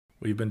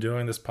We've been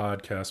doing this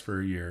podcast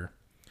for a year.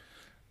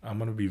 I'm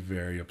going to be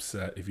very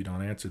upset if you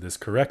don't answer this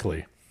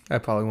correctly. I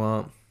probably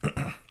won't.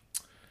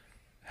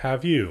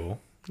 Have you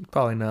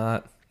Probably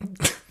not.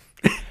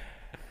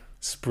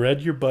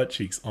 spread your butt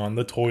cheeks on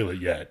the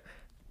toilet yet?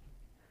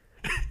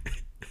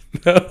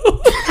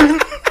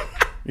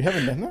 You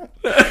haven't done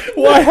that?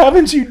 Why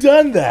haven't you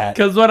done that?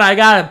 Because when I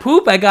gotta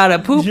poop, I gotta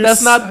poop.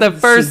 That's not the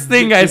first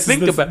thing I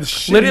think about.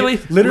 Literally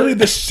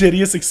the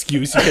shittiest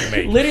excuse you can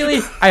make. Literally,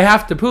 I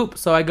have to poop,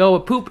 so I go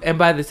with poop, and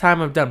by the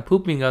time I'm done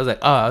pooping, I was like,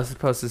 oh, I was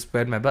supposed to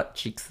spread my butt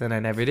cheeks, and I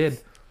never did.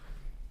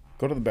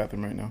 Go to the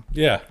bathroom right now.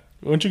 Yeah.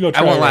 Why don't you go try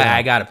I won't it lie, right now?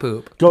 I gotta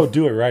poop. Go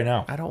do it right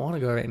now. I don't want to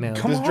go right now.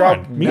 Come Just on.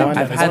 drop Me one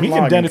and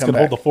log Dennis and can come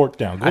hold the back. fork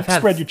down. Go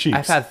spread your cheeks.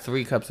 I've had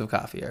 3 cups of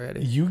coffee already.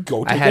 You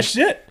go I take a had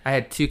shit. I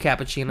had 2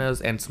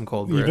 cappuccinos and some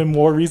cold brew. Even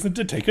more reason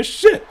to take a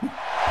shit.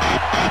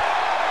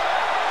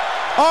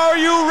 Are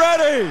you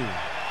ready?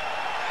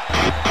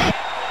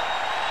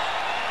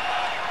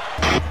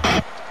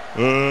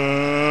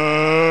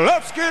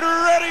 Let's get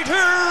ready to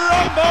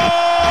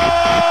rumble!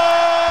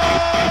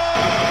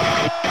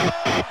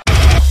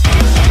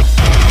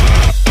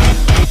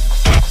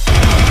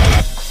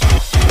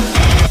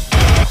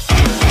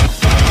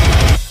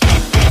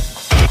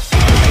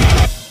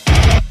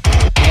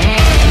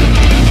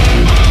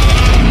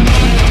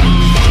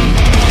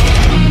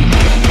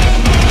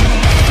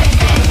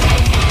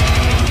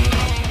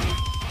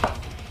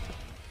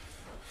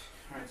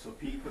 Alright, so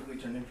Pete quickly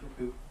turned into a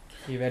poop.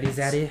 You ready,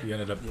 Zaddy? You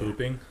ended up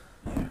pooping.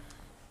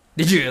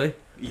 Did you really?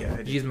 Yeah,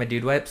 Did you use my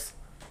dude wipes?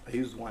 I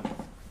used one.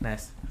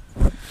 Nice.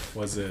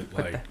 Was it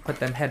like Put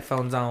them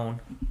headphones on.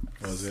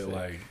 was it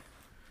like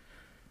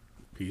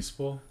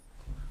peaceful?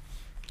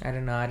 I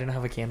don't know. I didn't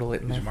have a candle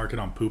lit in Did there. you mark it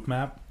on Poop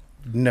Map?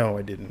 No,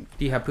 I didn't.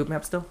 Do you have poop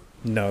map still?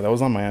 No, that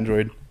was on my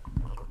Android.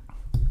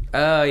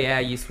 Oh yeah,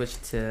 you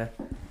switched to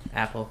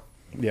Apple.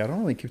 Yeah, I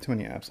don't really keep too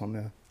many apps on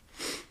the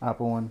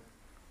Apple one.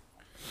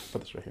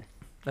 Put this right here.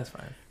 That's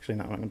fine. Actually,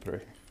 not. I'm gonna put it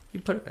right here.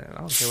 You put it. I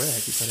don't care where the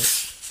heck you put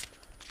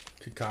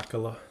it.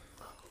 Coca-Cola.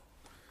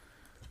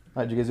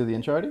 Alright, did you guys do the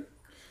intro already?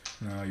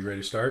 No, you ready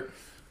to start?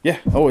 Yeah,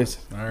 always.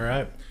 All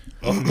right.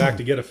 Welcome back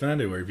to Get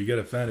Offended, where if you get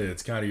offended,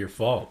 it's kind of your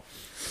fault.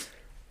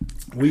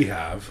 We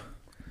have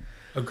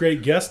a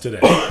great guest today.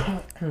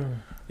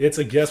 It's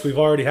a guest we've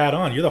already had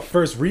on. You're the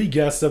first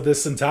re-guest of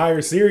this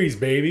entire series,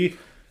 baby.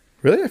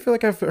 Really? I feel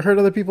like I've heard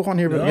other people on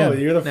here, but No, yeah.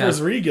 you're the No.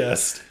 first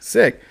re-guest.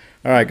 Sick.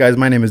 All right, guys,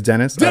 my name is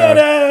Dennis.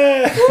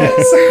 Dennis!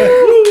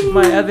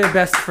 My other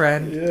best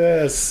friend.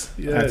 Yes, So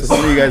yes.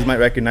 some of you guys might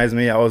recognize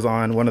me. I was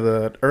on one of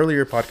the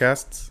earlier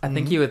podcasts. I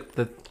think you were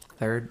the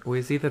third.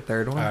 Was he the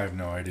third one? I have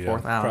no idea.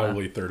 Fourth, I don't know.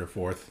 Probably third or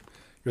fourth.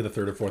 You're the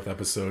third or fourth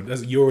episode.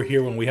 You were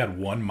here when we had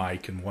one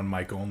mic and one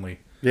mic only.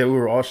 Yeah, we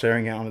were all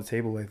sharing it on the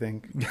table, I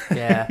think.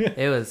 Yeah,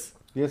 it was.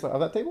 You guys saw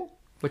that table?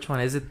 Which one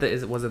is it?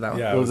 Was it that one?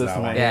 Yeah, It it was was this that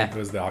one. one. Yeah. It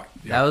was the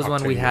That was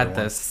when we had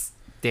octagonal the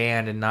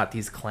stand and not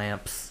these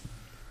clamps.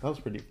 That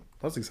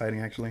was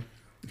exciting, actually.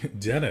 one.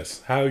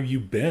 Dennis, how have you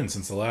been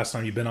since the last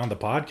time you've been on the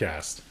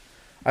podcast?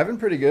 I've been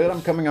pretty good.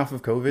 I'm coming off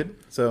of COVID,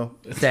 so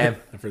Damn.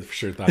 I for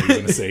sure thought he was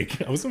going to say,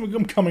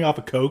 I'm coming off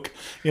a Coke,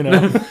 you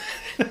know?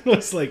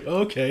 It's like,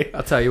 okay.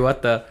 I'll tell you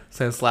what, though.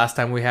 Since last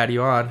time we had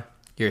you on,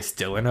 you're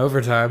still in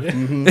overtime.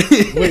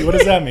 Wait, what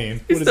does that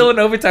mean? He's What is still it? in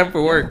overtime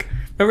for work.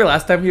 Remember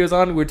last time he was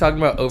on, we were talking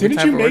about overtime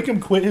Didn't you for make work? him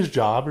quit his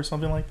job or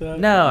something like that?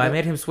 No, I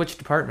made him switch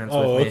departments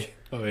Oh, with me. okay.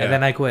 Oh, yeah. And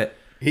then I quit.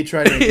 he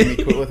tried to make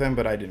me quit with him,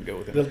 but I didn't go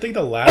with I him. think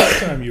the last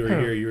time you were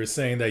here, you were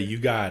saying that you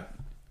got,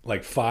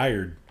 like,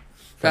 fired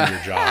from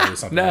your job or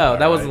something No, like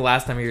that right? wasn't the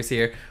last time he was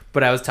here,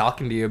 but I was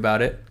talking to you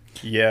about it.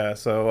 Yeah,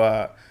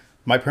 so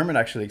my permit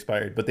actually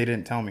expired, but they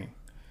didn't tell me.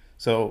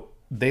 So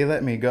they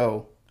let me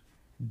go,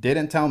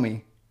 didn't tell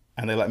me,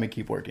 and they let me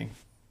keep working.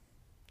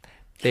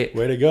 They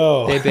Way to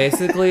go. They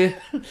basically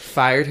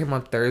fired him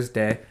on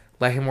Thursday,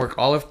 let him work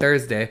all of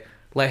Thursday,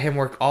 let him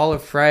work all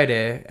of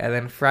Friday, and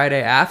then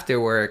Friday after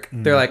work,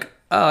 they're like,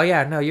 "Oh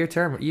yeah, no, you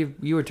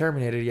were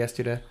terminated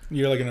yesterday."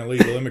 You're like an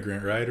illegal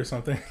immigrant, right? Or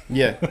something?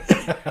 Yeah.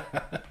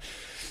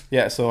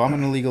 Yeah, so I'm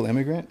an illegal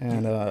immigrant,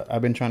 and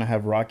I've been trying to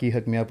have Rocky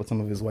hook me up with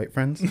some of his white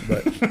friends,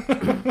 but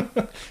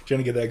Trying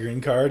to get that green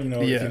card, you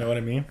know, if Yeah. you know what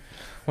I mean?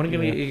 When are you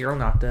gonna get your girl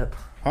knocked up?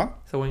 huh?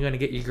 So when are you gonna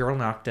get your girl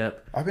knocked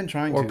up, I've been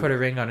trying or to. put a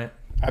ring on it?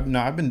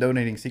 I've been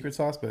donating secret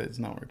sauce, but it's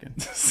not working.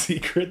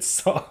 Secret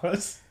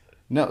sauce.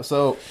 No,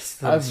 so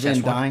Some I've been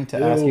Szechuan. dying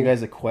to ask you Ew.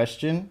 guys a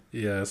question.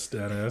 Yes,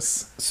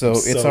 Dennis. So I'm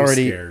it's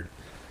already- scared.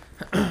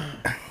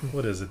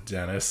 What is it,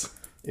 Dennis?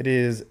 It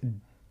is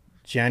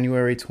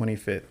January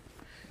 25th.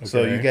 So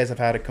Okay. you guys have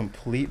had a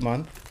complete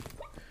month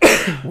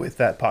with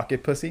that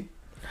pocket pussy.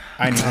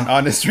 I need an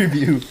honest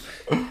review.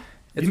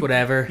 It's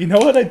whatever. You know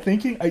what I'm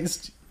thinking?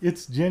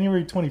 It's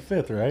January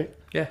 25th, right?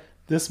 Yeah.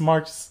 This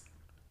marks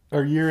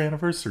our year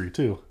anniversary,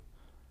 too.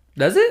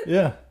 Does it?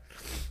 Yeah.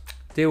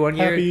 Dude, one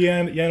Happy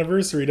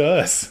anniversary to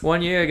us.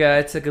 1 year ago,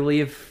 I took a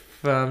leave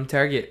from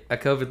Target, a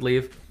COVID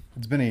leave.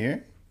 It's been a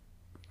year?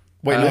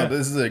 Wait, Uh, no,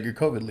 this is your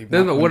COVID leave.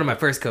 This not was one of my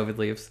first COVID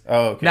leaves.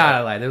 Oh, okay. No, I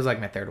lied. It was like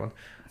my third one.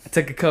 I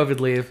took a COVID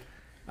leave.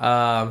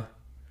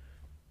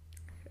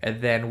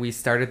 and then we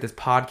started this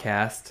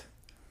podcast,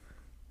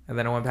 and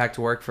then I went back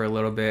to work for a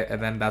little bit,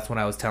 and then that's when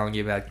I was telling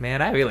you, like,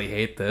 man, I really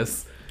hate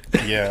this.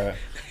 Yeah.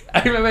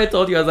 I remember I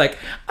told you, I was like,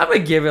 I'm gonna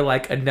give it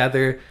like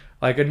another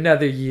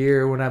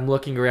year when I'm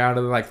looking around,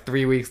 and then like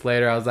 3 weeks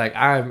later, I was like,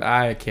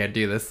 I can't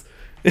do this.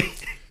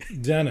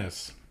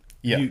 Dennis.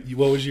 Yeah.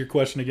 What was your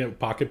question again?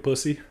 Pocket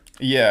pussy?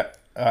 Yeah.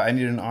 I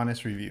need an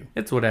honest review.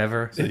 It's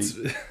whatever. It's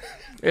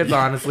It's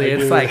honestly, I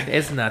it's do. like,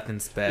 it's nothing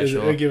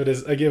special. I give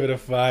it a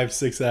 5,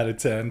 6 out of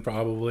 10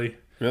 probably.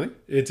 Really?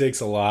 It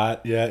takes a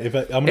lot. Yeah,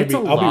 I'll It's a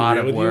lot be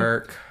of real with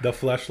work. you. The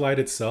fleshlight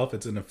itself,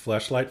 it's in a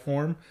fleshlight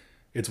form.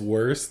 It's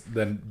worse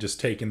than just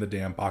taking the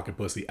damn pocket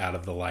pussy out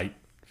of the light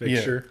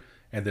fixture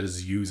and then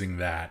just using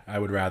that. I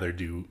would rather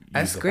I use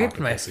the scraped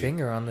pocket my pussy.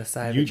 finger on the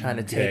side You of trying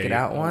to take it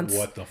out once.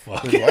 What the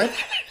fuck? Wait, what?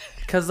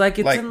 Cause like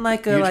it's Like, in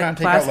like a you're like trying to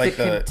take out,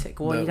 plastic. like,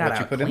 well, the- you what gotta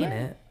you put in clean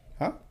there? it.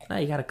 Huh? No,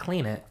 you gotta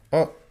clean it.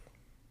 Oh.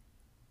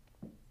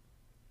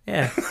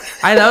 Yeah,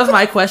 that was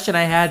my question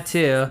I had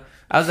too.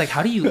 I was like,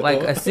 how do you like?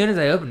 As soon as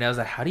I opened it, I was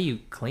like, how do you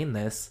clean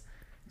this?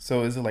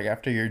 So is it like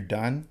after you're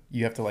done,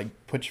 you have to like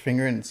put your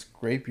finger in and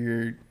scrape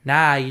your...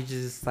 Nah, you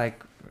just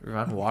like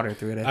run water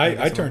through it. think, or I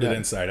something turned like it that.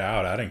 inside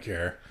out. I didn't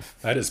care.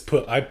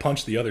 I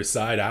punched the other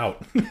side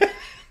out.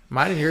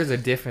 Mine and yours are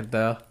different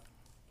though.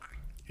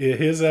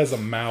 His has a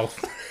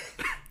mouth.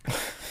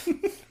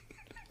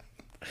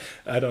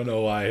 I don't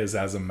know why his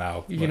has a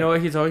mouth. You but- know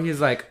what he told me? He's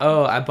like,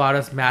 oh, I bought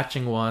us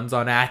matching ones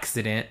on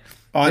accident.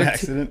 On They're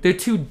accident? They're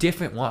two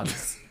different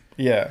ones.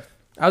 Yeah.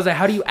 I was like,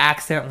 how do you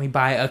accidentally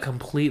buy a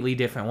completely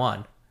different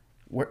one?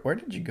 Where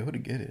did you go to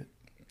get it?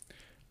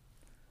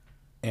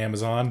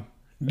 Amazon.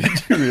 Did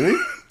you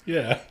really?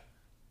 Yeah.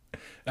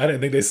 I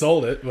didn't think they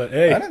sold it, but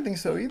hey, I didn't think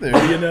so either.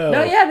 you know.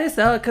 No, yeah, they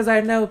sell it because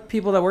I know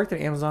people that worked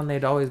at Amazon.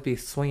 They'd always be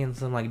swinging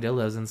some like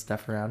dildos and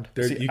stuff around.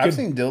 See, You I've could,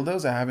 seen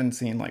dildos. I haven't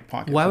seen like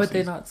pocket Why would they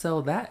pussies. not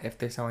sell that if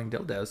they're selling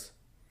dildos?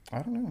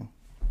 I don't know.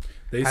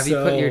 they Have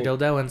sell, you put your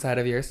dildo inside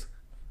of yours?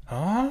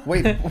 Huh?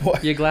 Wait,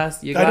 what? Your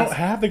glass? I don't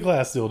have the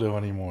glass dildo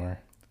anymore.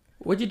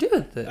 What'd you do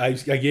with it? I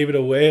gave it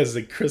away as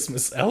a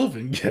Christmas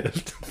elephant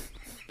gift.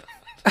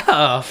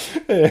 Oh,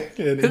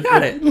 Who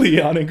got it?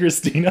 Leon and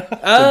Christina. oh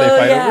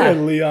fight yeah.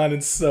 And Leon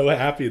is so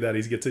happy that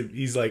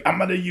he's like, I'm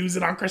gonna use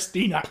it on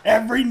Christina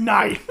every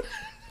night.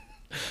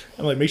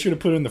 I'm like, make sure to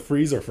put it in the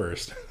freezer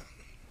first.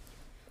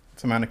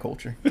 It's a man of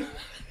culture.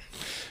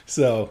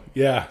 So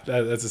yeah,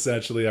 that's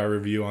essentially our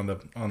review on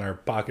our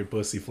pocket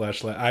pussy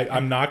fleshlight.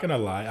 I'm not gonna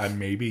lie, I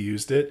maybe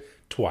used it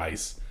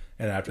twice,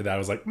 and after that I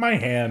was like, my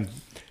hand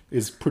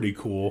is pretty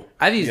cool.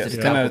 I've used Yeah, it a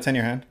 10 out couple. of 10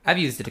 your hand. I've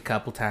used it a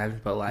couple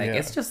times, but like Yeah.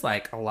 it's just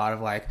like a lot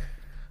of like.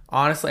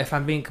 Honestly, if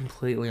I'm being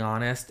completely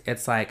honest,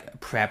 it's like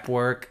prep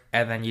work,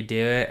 and then you do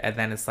it, and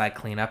then it's like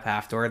clean up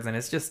afterwards, and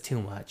it's just too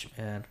much,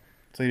 man.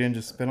 So you didn't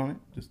just spit on it?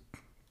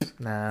 Just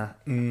Nah.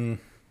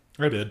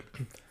 I did.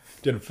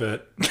 Didn't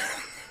fit.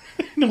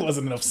 It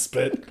wasn't enough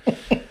spit.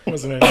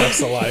 Wasn't enough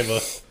saliva.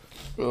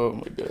 Oh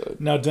my god.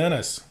 Now,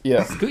 Dennis.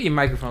 Yeah. Scoot your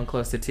microphone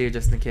closer too,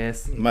 just in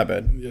case. My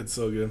bad. It's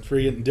so good.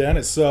 Freaking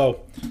Dennis.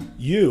 So,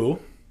 you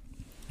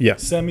Yeah.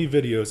 send me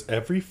videos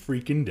every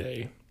freaking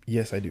day.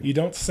 Yes, I do. You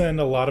don't send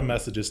a lot of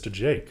messages to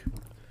Jake.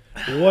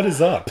 What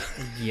is up?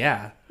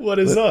 Yeah. What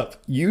is up?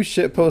 You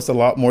shit post a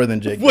lot more than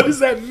Jake. What does. does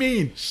that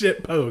mean?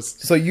 Shit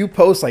post. So you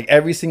post like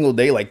every single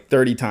day, like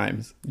 30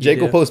 times. Jake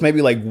will do. post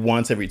maybe like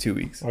once every 2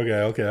 weeks,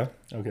 Okay.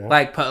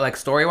 Like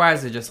story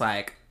wise, or just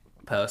like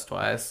post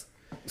wise.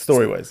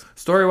 story wise.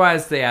 Story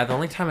wise, yeah. The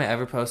only time I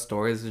ever post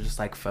stories is just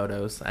like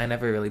photos. I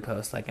never really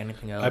post like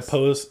anything else.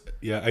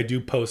 I do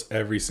post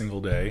every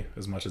single day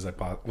as much as I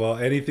post. Well,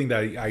 anything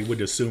that I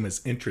would assume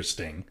is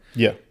interesting,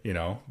 Yeah. you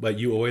know, but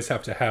you always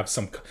have to have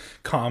some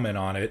comment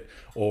on it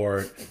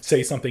or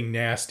say something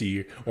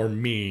nasty or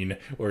mean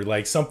or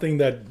like something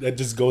that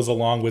just goes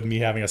along with me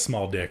having a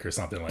small dick or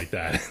something like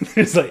that.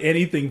 It's like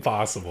anything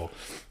possible.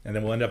 And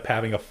then we'll end up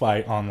having a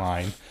fight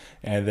online.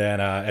 And then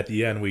at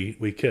the end,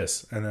 we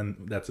kiss. And then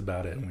that's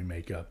about it. And we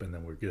make up and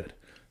then we're good.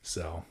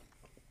 So,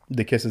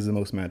 The kiss is the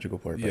most magical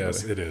part. By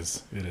yes, the way. it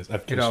is. It is.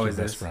 I've kissed your always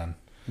best is. friend.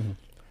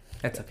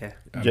 That's okay.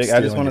 I'm Jake, I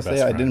just stealing want your to best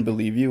say I friend. didn't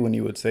believe you when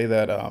you would say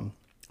that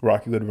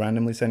Rocky would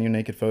randomly send you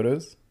naked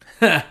photos.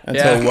 Yeah.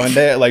 Until one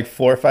day at like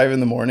 4 or 5 in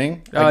the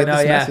morning, Oh, I get no,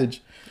 this yeah.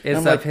 message. It's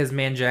I'm like like- his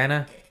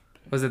mangina.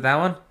 Was it that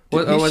one? He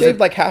Or was shaved it?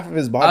 like half of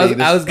his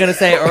body. I was gonna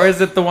say, or is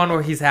it the one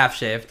where he's half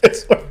shaved?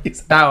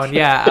 That one,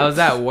 yeah. I was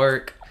at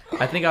work.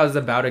 I think I was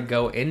about to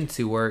go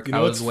into work. You know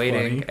I was what's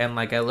waiting, funny? and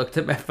like I looked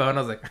at my phone.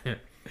 I was like, and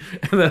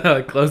then I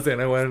like closed it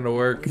and I went into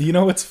work. You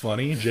know what's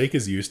funny? Jake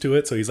is used to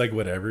it, so he's like,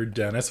 whatever.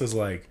 Dennis was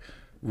like,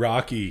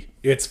 Rocky,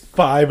 it's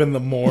 5 in the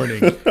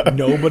morning.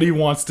 Nobody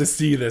wants to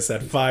see this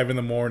at 5 in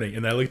the morning.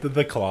 And I looked at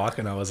the clock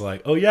and I was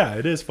like, oh yeah,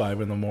 it is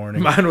 5 in the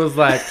morning. Mine was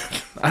like,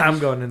 I'm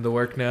going into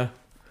work now.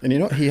 And you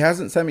know, he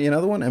hasn't sent me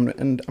another one,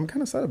 and I'm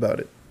kind of sad about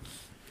it.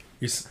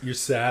 You're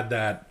sad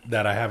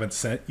that I haven't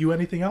sent you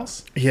anything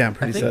else? Yeah, I'm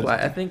pretty sad.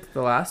 I think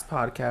the last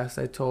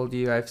podcast I told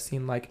you I've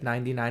seen like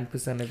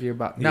 99% of your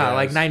body. No,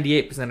 Yes. like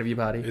 98% of your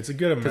body. It's a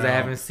good amount. Because I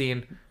haven't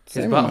seen his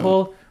Same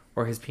butthole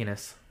or his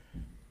penis.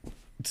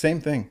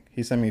 Same thing.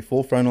 He sent me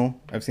full frontal.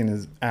 I've seen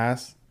his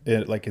ass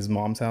at like his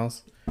mom's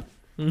house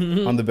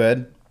on the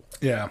bed.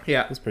 Yeah.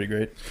 Yeah. That's pretty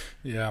great.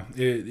 Yeah.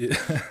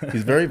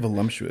 He's very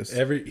voluptuous. I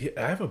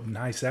have a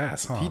nice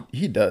ass, huh?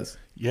 He does.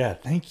 Yeah.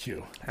 Thank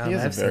you. He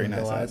has a very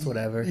nice ass.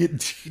 Whatever.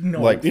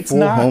 No, Like it's full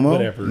not homo,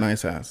 whatever.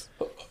 nice ass.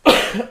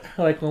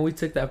 Like when we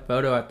took that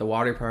photo at the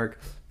water park,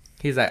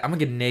 he's like, "I'm gonna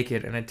get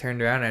naked," and I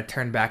turned around and I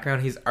turned back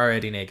around. He's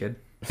already naked,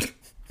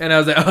 and I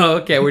was like, "Oh,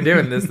 okay, we're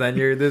doing this then."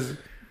 You're this.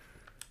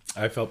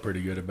 I felt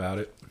pretty good about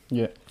it.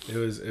 Yeah.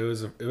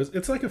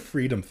 It's like a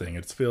freedom thing.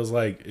 It feels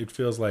like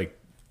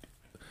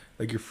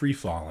you're free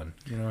falling.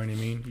 You know what I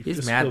mean? You He's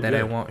just mad feel that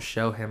I good. won't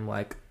show him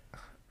like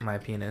my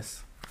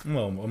penis.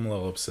 Well, I'm a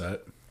little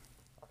upset.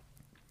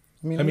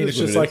 I mean, It's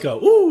just like a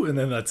ooh, and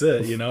then that's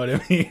it. You know what I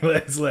mean?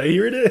 It's like,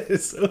 here it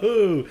is.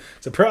 Ooh,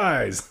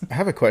 surprise. I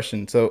have a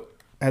question. So,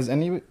 has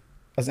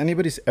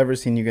anybody ever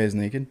seen you guys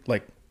naked?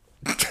 Like,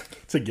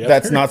 Together.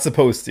 that's not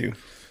supposed to.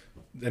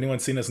 Anyone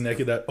seen us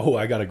naked?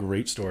 I got a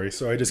great story.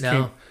 So I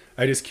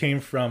just came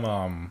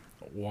from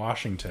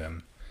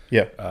Washington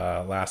Yeah.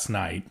 last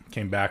night.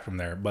 Came back from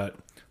there, but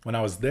when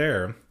I was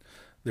there,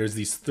 there's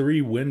these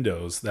 3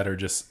 windows that are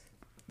just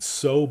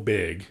so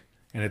big,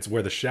 and it's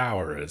where the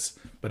shower is.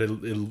 But it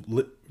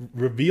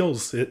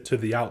reveals it to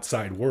the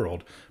outside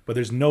world. But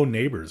there's no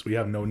neighbors. We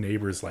have no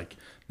neighbors like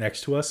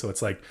next to us, so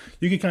it's like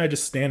you can kind of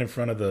just stand in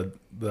front of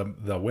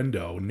the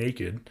window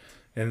naked,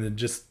 and then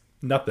just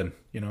nothing.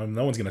 You know,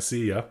 no one's gonna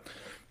see you.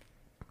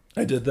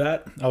 I did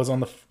that. I was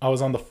on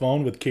the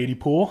phone with Katie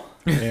Poole,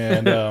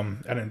 and I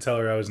didn't tell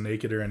her I was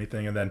naked or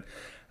anything. And then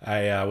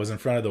I was in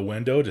front of the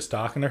window just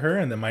talking to her,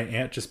 and then my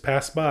aunt just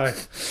passed by.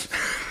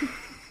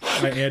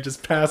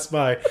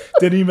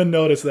 Didn't even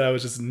notice that I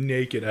was just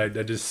naked. I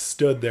just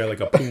stood there like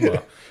a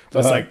puma. So I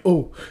was like,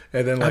 oh,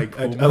 and then like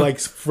I like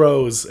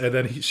froze, and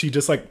then she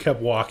just like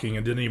kept walking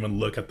and didn't even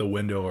look at the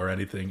window or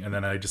anything. And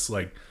then I just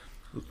like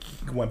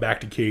went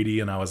back to Katie,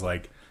 and I was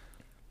like,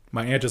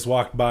 my aunt just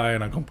walked by,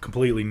 and I'm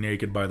completely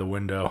naked by the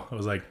window. I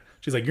was like,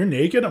 she's like, you're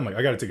naked? I'm like,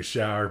 I gotta take a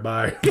shower.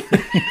 Bye.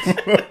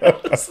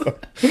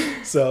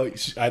 So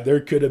there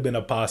could have been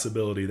a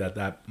possibility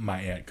that my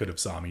aunt could have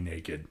saw me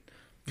naked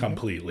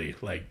completely,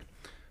 like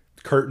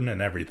curtain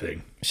and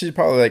everything. She's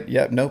probably like,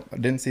 "Yep, nope, I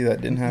didn't see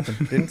that. Didn't happen.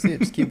 Didn't see it.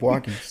 Just keep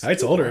walking." I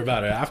told her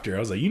about it after. I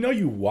was like,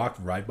 you walked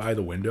right by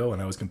the window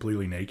and I was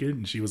completely naked?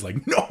 And she was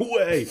like, no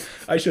way.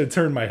 I should have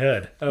turned my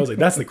head. I was like,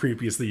 that's the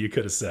creepiest thing you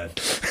could have said.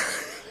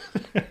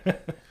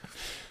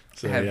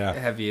 So yeah.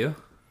 Have you?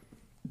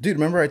 Dude,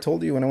 remember I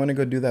told you when I went to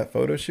go do that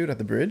photo shoot at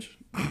the bridge?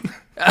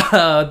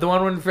 The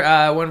one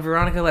when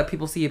Veronica let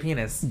people see your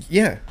penis.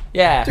 Yeah.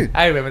 Yeah, Dude,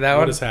 I remember that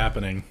What one. is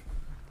happening?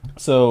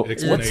 So It's a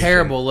Explanation.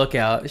 terrible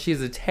lookout.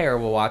 She's a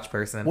terrible watch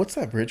person. what's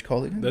that bridge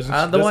called again?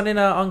 Doesn't The one in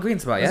on Green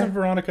Spot, doesn't yeah.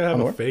 Veronica have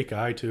On a what? fake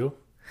eye too?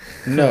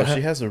 No,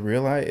 she has a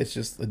real eye. It's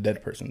just a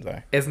dead person's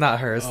eye. It's not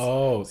hers.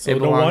 Oh, so It no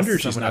belongs wonder to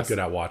she's someone not else. good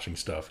at watching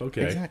stuff.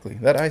 Okay. Exactly.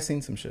 That eye's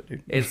seen some shit,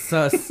 dude. It's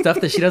stuff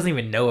that she doesn't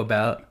even know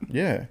about.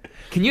 Yeah.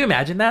 Can you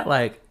imagine that?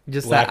 Like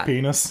just Black that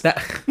penis. that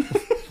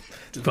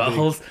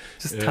buttholes,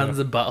 just Yeah. tons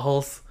of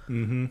buttholes.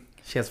 Mm-hmm.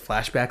 She has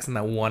flashbacks in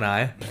that one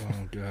eye.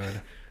 Oh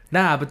god.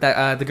 Nah, but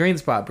that the Green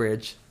Spot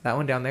Bridge, that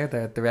one down there,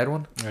 the red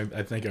one.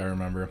 I think I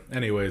remember.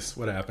 Anyways,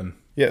 what happened?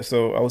 Yeah,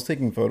 so I was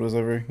taking photos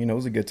of her. You know, it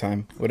was a good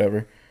time,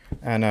 whatever.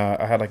 And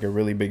I had like a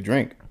really big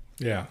drink.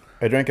 Yeah.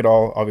 I drank it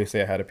all.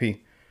 Obviously, I had to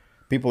pee.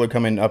 People are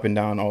coming up and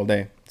down all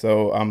day.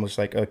 So I'm just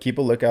like, keep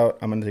a lookout.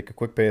 I'm going to take a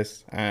quick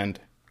piss and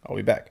I'll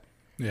be back.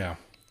 Yeah.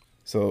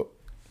 So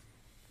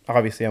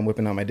obviously, I'm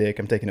whipping out my dick.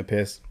 I'm taking a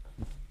piss.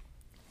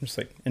 I'm just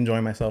like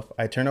enjoying myself.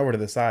 I turn over to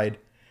the side.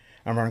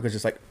 And Veronica's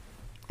just like,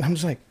 I'm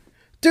just like,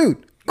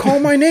 dude, call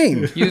my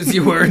name. Use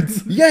your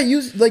words. Yeah,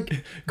 use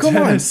like, come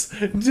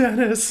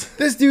Dennis.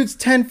 This dude's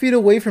 10 feet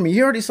away from me.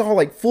 He already saw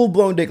like full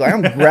blown dick. Like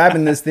I'm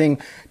grabbing this thing,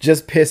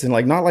 just pissing.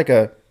 Like not like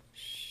a,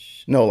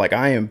 no, like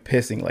I am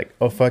pissing like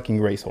a fucking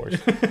racehorse.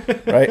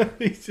 Right?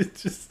 He's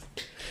just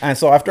And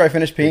so after I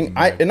finished peeing,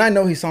 I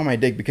know he saw my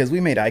dick because we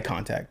made eye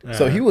contact.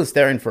 So he was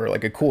staring for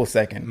like a cool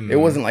second. It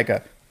wasn't like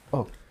a,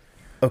 oh,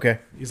 okay.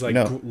 he's like,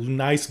 no.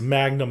 nice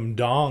magnum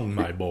dong,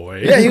 my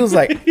boy. Yeah, he was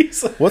like,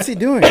 He's like, what's he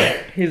doing?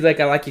 He's like,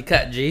 I like your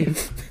cut, G.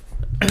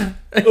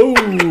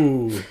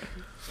 ooh.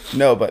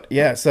 No, but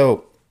yeah,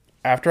 so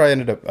after I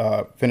ended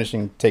up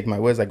finishing taking my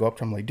whiz, I go up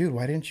to him like, dude,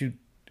 why didn't you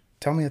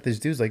tell me that this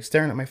dude's like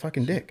staring at my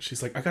fucking dick?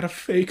 She's like, I got a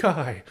fake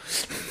eye.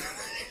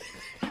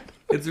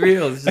 It's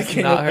real. It's just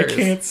not I hers.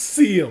 can't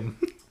see him.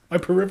 My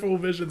peripheral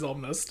vision's all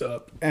messed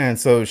up. And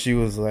so she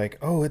was like,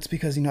 oh, it's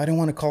because, you know, I didn't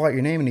want to call out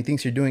your name and he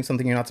thinks you're doing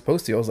something you're not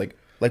supposed to. I was like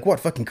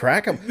what, fucking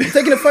crack? I'm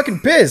taking a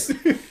fucking piss.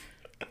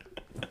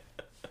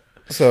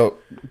 So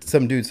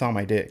some dude saw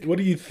my dick. What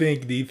do you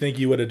think? Do you think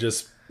you would have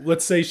just,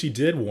 let's say she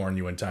did warn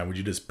you in time, would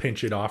you just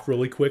pinch it off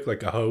really quick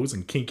like a hose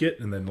and kink it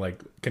and then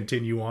like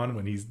continue on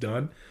when he's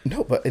done?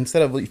 No, but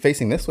instead of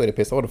facing this way to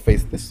piss, I would have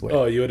faced this way.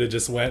 Oh, you would have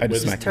just went I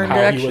just with smacked him. how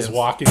Turn he was directions.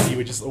 walking. You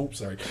would just,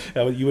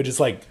 you would just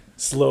like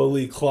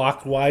slowly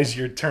clockwise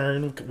your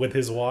turn with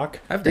his walk.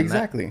 I've done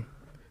Exactly.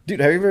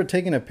 Dude, have you ever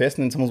taken a piss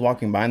and then someone's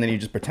walking by and then you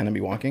just pretend to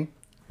be walking?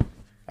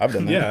 I've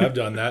done that. Yeah, I've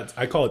done that.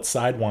 I call it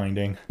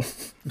sidewinding.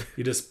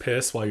 You just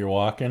piss while you're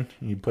walking,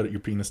 and you put your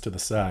penis to the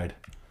side.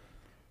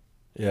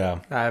 Yeah.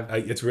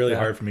 It's really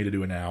hard for me to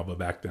do it now, but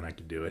back then I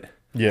could do it.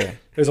 Yeah.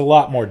 There's a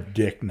lot more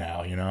dick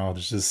now, you know?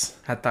 There's just...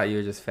 I thought you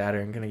were just fatter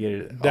and gonna get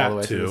it all That the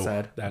way to too. the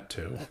side. That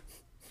too.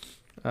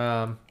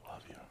 Um,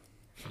 Love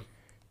you.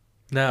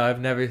 no,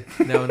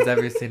 no one's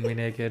ever seen me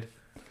naked.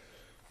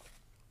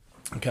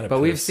 I'm kind of But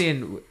we've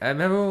seen. I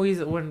remember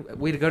when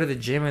we'd go to the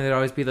gym and there'd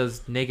always be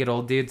those naked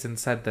old dudes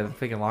inside the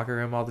freaking locker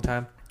room all the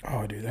time.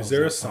 Oh, dude. Is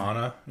there a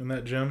sauna in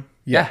that gym?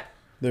 Yeah,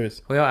 There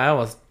is. well, I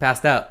almost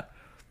passed out.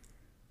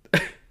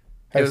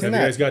 Have you Have seen you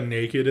that? guys got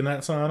naked in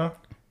that sauna?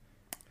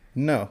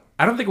 No.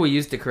 I don't think we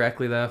used it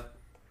correctly though.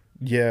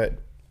 Yeah.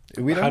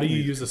 We don't. How do you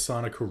use a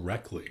sauna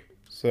correctly?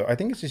 So I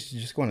think it's just you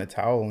just go in a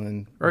towel and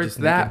then. Or just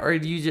it's that, naked. or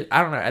you just,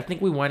 I don't know. I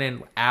think we went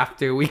in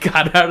after we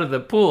got out of the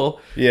pool.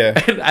 Yeah.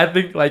 And I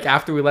think like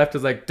after we left, it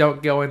was like,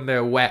 don't go in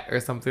there wet or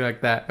something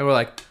like that. And we're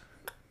like,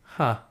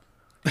 huh.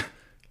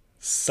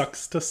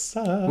 Sucks to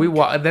suck.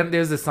 Then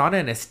there's a sauna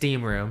and a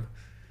steam room.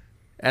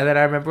 And then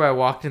I remember I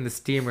walked in the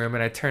steam room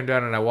and I turned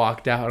around and I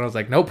walked out and I was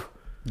like, nope.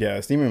 Yeah.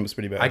 The steam room was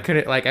pretty bad. I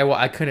couldn't, like,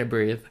 I couldn't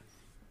breathe.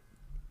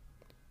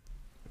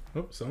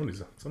 Oh,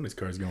 somebody's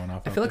car's going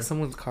off. I feel like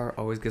someone's car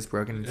always gets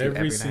broken into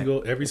every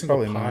night. every single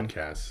probably mine.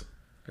 podcast,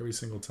 every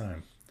single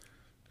time.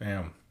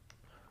 Damn. Have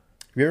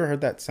you ever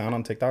heard that sound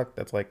on TikTok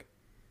that's like,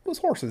 whose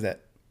horse is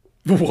that?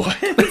 What?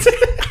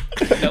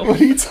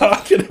 What are you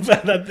talking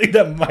about? I think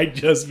that might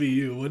just be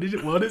you.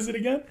 What is it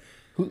again?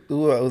 Who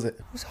was it?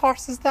 Whose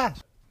horse is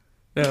that?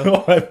 No.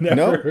 No, I've never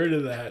No? heard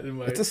of that.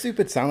 It's a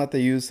stupid sound that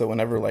they use. So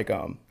whenever like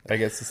I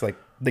guess it's like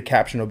the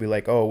caption will be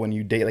like, oh, when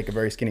you date like a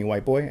very skinny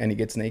white boy and he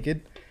gets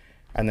naked,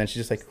 and then she's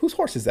just like, whose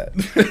horse is that?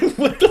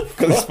 What the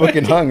Because it's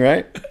fucking hung,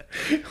 right?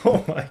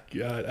 Oh my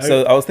god.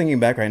 So I was thinking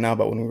back right now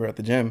about when we were at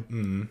the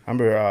gym. I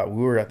remember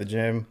we were at the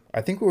gym.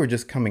 I think we were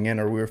just coming in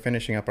or we were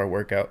finishing up our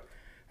workout,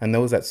 and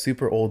there was that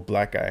super old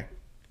black guy.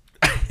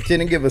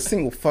 Didn't give a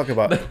single fuck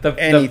about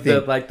anything.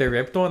 The like the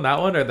ripped one, that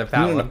one, or the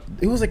fat No, one?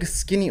 it was like a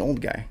skinny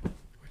old guy.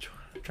 Which one?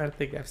 I'm trying to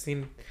think.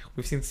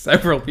 We've seen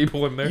several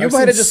people in there. You I've might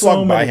seen have just so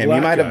walked by many him. You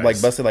black might have like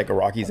guys. busted like a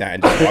Rocky's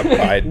hand, just walked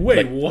by.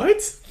 Wait, like,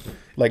 what?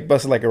 like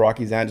busted like a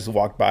Rocky's hand, just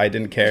walked by,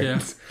 didn't care,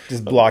 Yeah.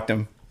 just blocked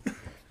him.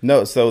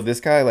 No, so this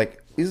guy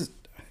like have you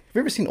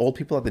ever seen old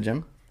people at the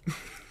gym?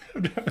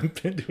 I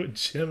haven't been to a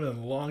gym in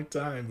a long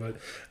time, but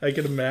I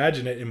can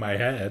imagine it in my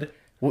head.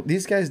 Well,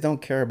 these guys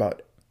don't care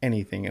about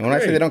anything, and when I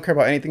say Great. they don't care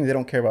about anything, they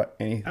don't care about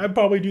anything. I'd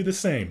probably do the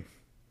same.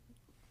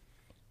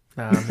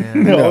 Oh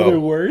man. No, No. they're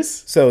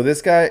worse. So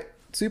this guy,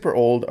 super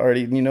old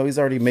already, he's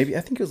already maybe,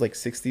 I think it was like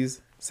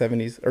 60s,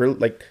 70s, or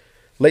like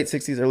late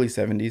 60s, early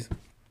 70s.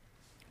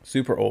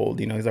 Super old,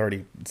 he's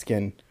already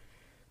skin,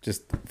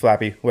 just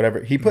flappy,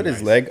 whatever. He put his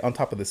Nice. leg on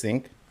top of the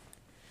sink,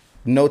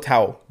 no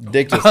towel,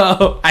 dick just,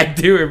 Oh, I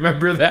do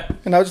remember that.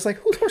 and I was just like,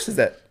 whose horse is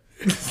that?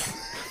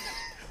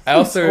 I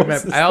also horse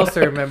remember. is I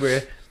also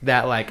remember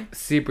that like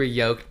super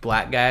yoked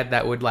black guy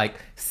that would like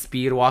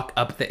speed walk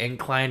up the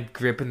incline,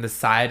 gripping the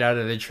side out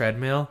of the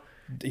treadmill.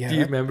 Yeah, Do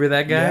you remember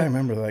that guy? Yeah, I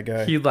remember that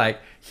guy. He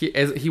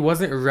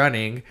wasn't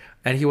running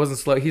and he wasn't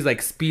slow. He's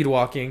like speed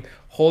walking,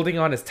 holding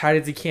on as tight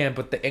as he can,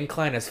 but the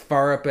incline as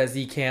far up as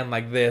he can,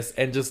 like this,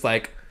 and just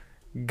like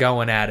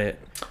going at it.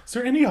 Is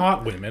there any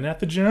hot women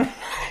at the gym?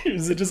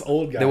 Is it just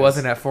old guys? There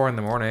wasn't at 4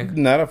 a.m.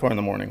 Not at 4 in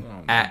the morning.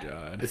 Oh my At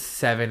god.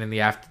 7 in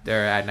the after,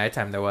 or at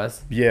nighttime there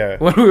was. Yeah.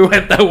 When we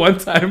went that one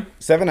time,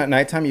 7 at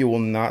nighttime, you will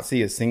not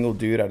see a single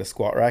dude at a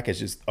squat rack. It's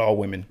just all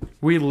women.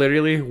 we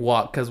literally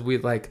walked because we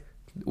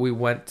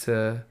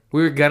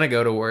were gonna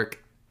go to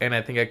work, and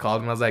I think I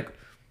called him. I was like,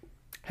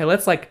 "Hey,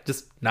 let's like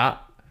just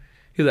not."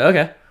 He's like,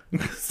 "Okay."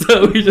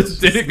 So we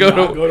just didn't go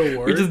not to, go to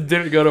work? We just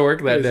didn't go to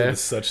work that You guys day. are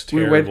such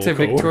We went to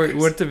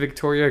terrible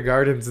Victoria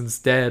Gardens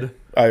instead.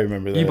 I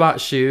remember that. You bought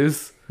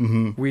shoes.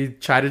 We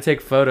tried to take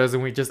photos,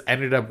 and we just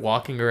ended up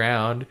walking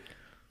around.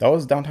 That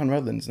was downtown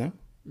Redlands, no?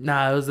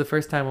 Nah, it was the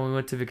first time when we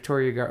went to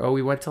Victoria Gardens. Oh,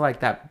 we went to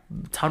like that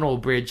tunnel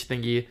bridge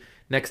thingy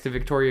next to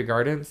Victoria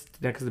Gardens,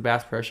 next to the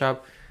Bass Pro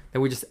Shop.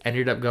 Then we just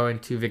ended up going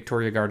to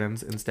Victoria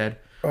Gardens instead.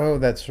 Oh,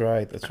 that's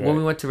right. That's right. When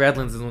we went to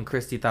Redlands is when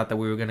Christy thought that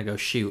we were gonna go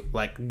shoot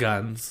like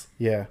guns.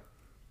 Yeah.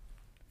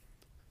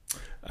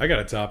 I got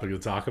a topic to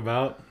talk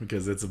about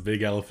because it's a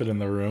big elephant in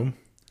the room.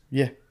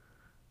 Yeah.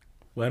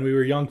 When we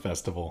were young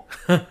festival,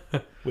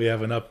 we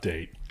have an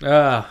update.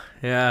 Oh,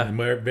 yeah.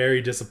 A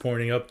very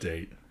disappointing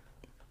update.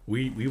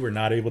 We were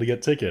not able to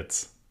get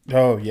tickets.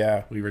 Oh,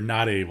 yeah. We were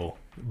not able.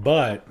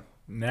 But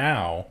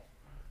now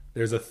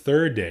there's a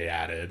third day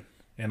added.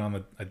 And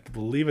I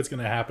believe it's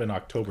going to happen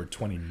October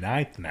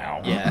 29th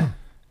now. Yeah.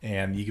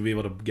 And you can be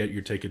able to get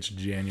your tickets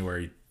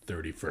January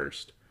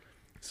 31st.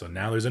 So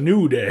now there's a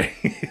new day.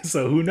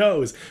 So who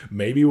knows?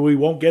 Maybe we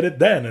won't get it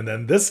then. And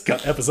then this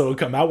episode will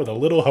come out with a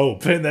little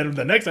hope. And then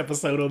the next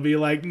episode will be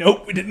like,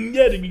 nope, we didn't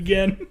get it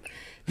again.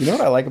 You know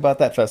what I like about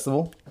that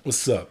festival?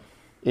 What's up?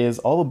 Is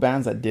all the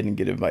bands that didn't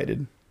get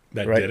invited.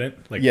 That Right.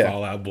 didn't? Like Yeah.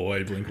 Fall Out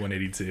Boy,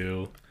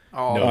 Blink-182.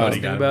 Oh, Nobody I was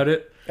thinking got about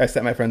it. I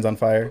set my friends on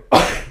fire.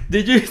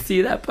 Did you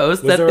see that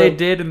post Was that there they a-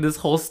 did in this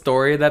whole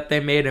story that they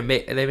made?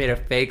 They made a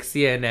fake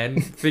CNN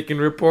freaking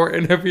report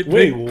and everything.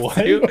 Wait, what?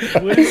 too.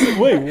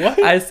 Wait, what?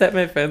 I set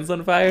my fence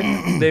on fire.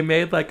 They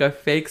made like a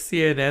fake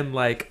CNN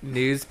like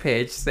news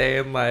page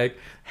saying like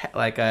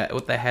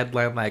with the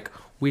headline like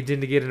we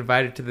didn't get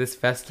invited to this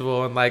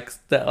festival and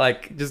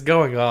like just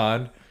going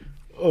on.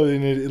 Oh,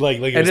 and it, like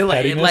it And was it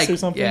like pettiness or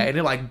something? yeah, and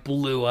it like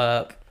blew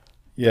up.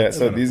 Yeah,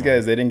 so kinda these funny.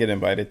 guys, they didn't get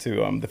invited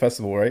to the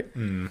festival, right?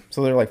 Mm.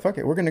 So they're like, "Fuck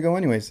it, we're gonna go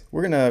anyways.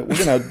 We're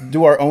gonna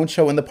do our own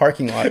show in the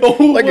parking lot. Oh,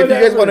 like if you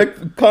guys whatever.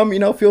 want to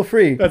come, feel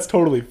free." That's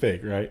totally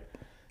fake, right?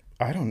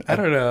 I don't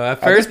know.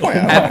 At this first, point, I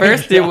at don't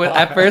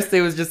first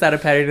it was just out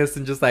of pettiness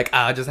and just like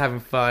just having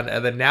fun.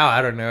 And then now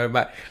I don't know.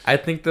 But I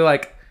think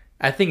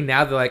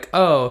now they're like,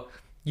 oh,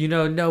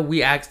 no,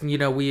 we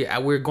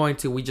we're going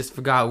to. We just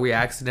forgot. We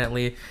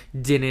accidentally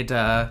didn't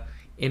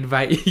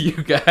invite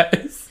you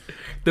guys.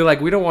 They're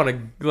like, we don't want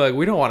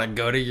to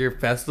go to your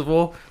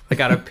festival like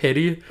out of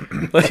pity.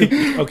 Like,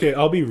 Okay,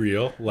 I'll be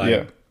real. Like,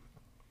 Yeah.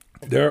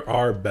 there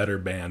are better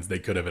bands they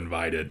could have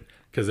invited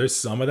because there's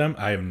some of them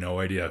I have no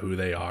idea who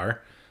they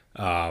are.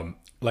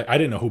 Like I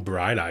didn't know who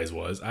Bright Eyes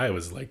was. I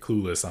was like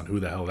clueless on who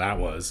the hell that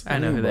was. I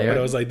know who they But I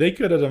are. was like, they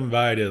could have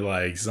invited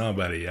like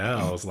somebody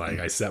else. Like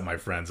I Set My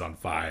Friends on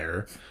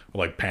Fire, or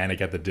like Panic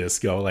at the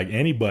Disco. Like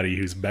anybody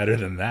who's better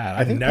than that.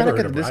 I think never Panic heard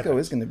at of the Bright Disco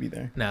Eyes. is gonna be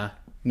there. nah.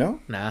 No,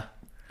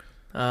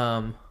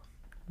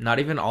 Not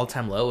even All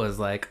Time Low was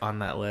like on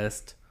that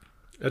list.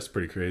 That's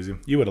pretty crazy.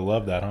 You would have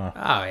loved that, huh?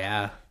 Oh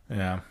yeah.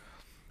 Yeah.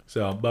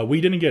 So, but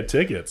we didn't get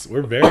tickets.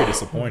 We're very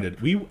disappointed.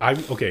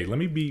 Okay, let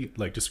me be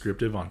like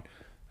descriptive on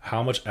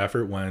how much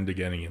effort went into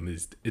getting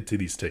into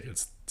these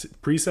tickets.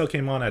 Pre-sale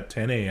came on at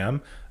 10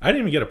 a.m. I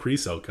didn't even get a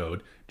pre-sale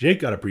code. Jake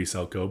got a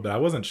pre-sale code, but I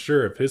wasn't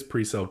sure if his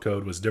pre-sale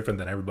code was different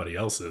than everybody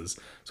else's.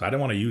 So I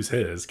didn't want to use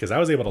his because I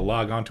was able to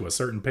log on to a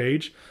certain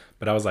page,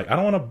 but I was like, I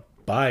don't want to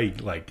buy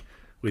like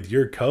with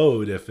your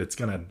code if it's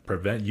going to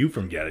prevent you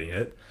from getting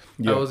it.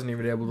 Yeah. I wasn't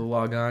even able to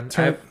log on.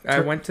 Turn- I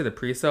went to the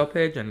pre-sale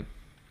page and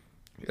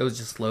it was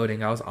just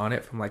loading. I was on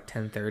it from like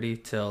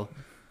 10:30 till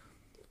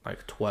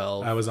like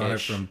 12. I was on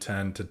it from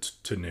 10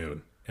 to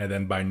noon. And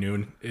then by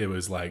noon, it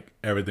was like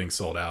everything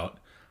sold out.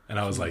 And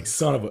I was like,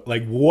 son of a,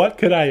 like, what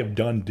could I have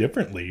done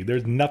differently?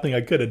 There's nothing I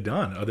could have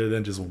done other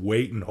than just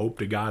wait and hope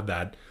to God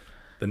that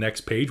the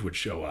next page would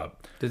show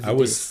up. Does I it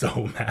was do-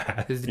 so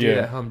mad. There's a dude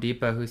Yeah. at Home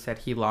Depot who said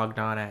he logged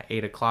on at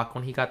 8 o'clock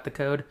when he got the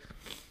code.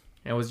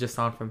 And it was just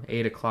on from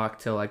 8 o'clock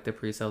till like the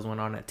pre-sales went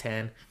on at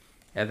 10.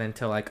 And then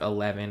till like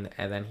 11.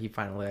 And then he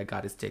finally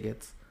got his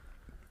tickets.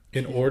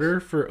 In order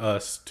for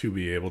us to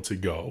be able to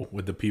go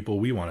with the people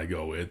we want to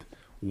go with,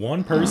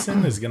 one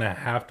person is going to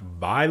have to,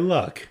 by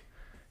luck,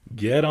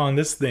 get on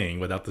this thing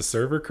without the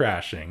server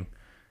crashing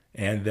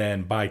and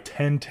then buy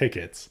 10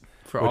 tickets,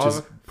 For which all is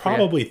of-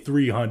 probably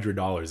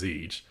 $300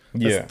 each.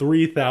 Yeah. That's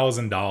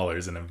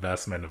 $3,000 in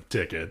investment of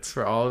tickets.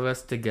 For all of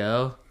us to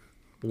go,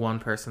 one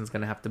person's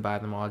going to have to buy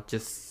them all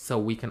just so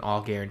we can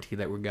all guarantee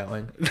that we're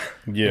going.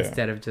 Yeah.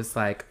 Instead of just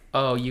like,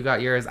 oh, you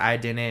got yours, I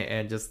didn't.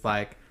 And just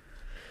like,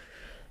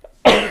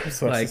 Sucks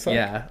to like suck.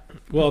 yeah.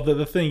 Well,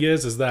 the thing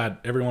is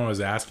that everyone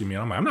was asking me,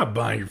 I'm like, I'm not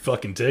buying your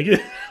fucking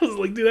ticket. I was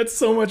like, dude, that's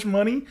so much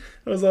money.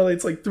 I was like,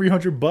 it's like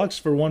 $300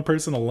 for one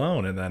person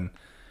alone. And then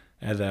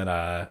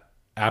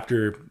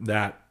after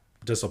that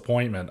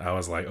disappointment, I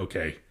was like,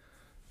 okay,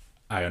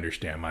 I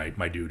understand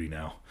my duty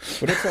now.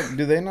 But it's like,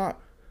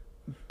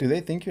 do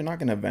they think you're not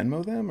gonna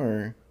Venmo them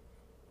or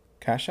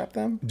Cash App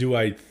them? Do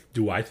I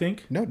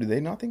think? No, do they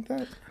not think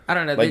that? I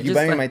don't know. Like they you just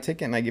buy me like, my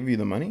ticket and I give you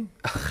the money?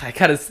 I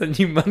gotta send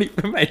you money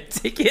for my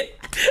ticket.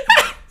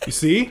 You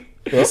see?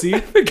 You Well, see?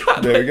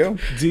 God, There we go.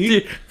 See?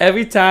 dude,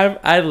 every time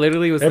I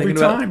literally was Every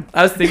thinking about. time.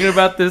 I was thinking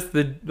about this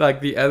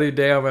the other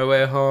day on my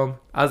way home.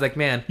 I was like,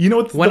 man, You know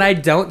what's when the- I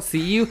don't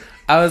see you,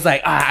 I was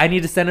like, I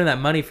need to send him that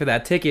money for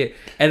that ticket.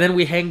 And then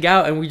we hang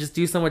out and we just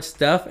do so much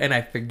stuff and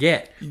I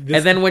forget. This-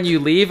 And then when you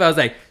leave, I was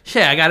like,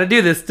 shit, I gotta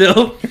do this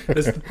still.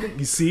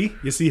 You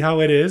see how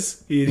it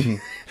is?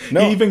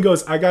 No. He even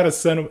goes, I gotta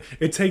send him.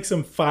 It takes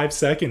him 5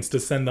 seconds to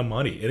send the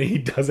money, and he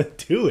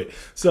doesn't do it.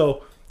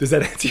 So does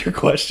that answer your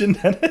question,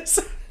 Dennis?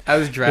 I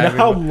was You know driving.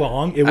 how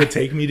long it would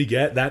take me to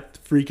get that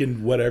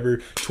freaking whatever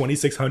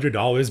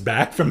 $2,600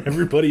 back from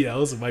everybody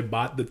else if I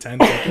bought the 10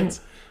 tickets?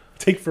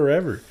 Take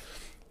forever.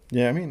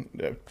 Yeah, I mean,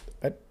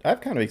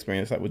 I've kind of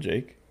experienced that with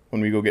Jake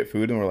when we go get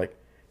food and we're like,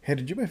 "Hey,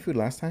 did you buy food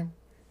last time?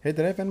 Hey,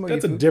 did I Venmo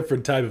That's you a food?"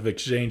 different type of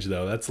exchange,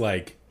 though. That's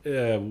like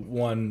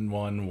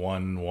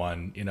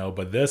 1, you know.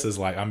 But this is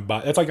like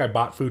it's like I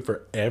bought food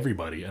for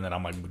everybody, and then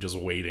I'm like just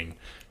waiting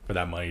for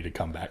that money to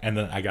come back, and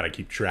then I gotta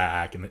keep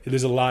track, and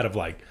there's a lot of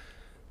like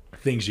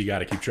things you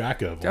gotta keep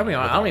track of. Tell me,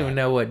 I don't even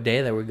know what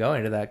day that we're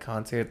going to that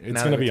concert. It's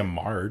now gonna that be we- in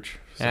March.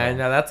 So I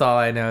know, that's all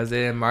I know is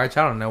in March.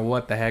 I don't know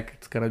what the heck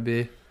it's gonna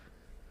be.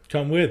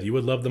 come with. You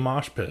would love the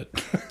mosh pit.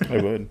 I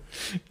would.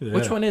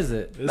 Which Yeah. one is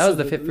it? This That was is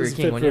the Fit for this a is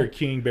King Fit one, for yeah? a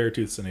King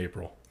Beartooths in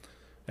April,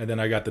 and then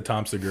I got the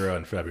Tom Segura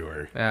in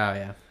February. Oh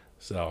yeah.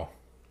 So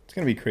It's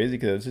gonna be crazy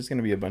because it's just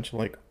gonna be a bunch of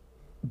like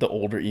the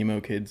older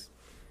emo kids.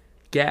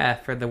 Yeah,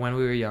 for the When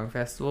We Were Young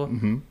festival.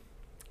 Mm-hmm.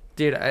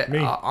 Dude, Me.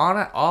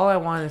 all I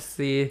want to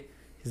see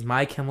is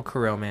My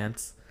Chemical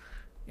Romance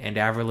and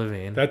Avril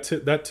Lavigne. That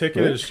ticket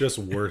Really? is just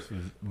worth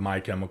My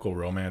Chemical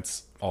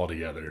Romance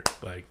altogether.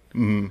 Like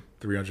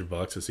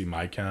 $300 to see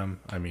My Chem.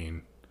 I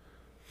mean,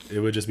 it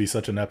would just be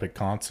such an epic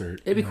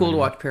concert. It'd be You know cool to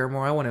what I watch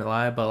Paramore. I wouldn't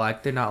lie, but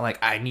like they're not like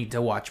I need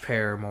to watch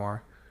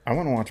Paramore. I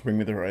want to watch Bring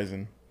Me the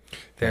Horizon.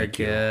 They're Thank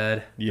you.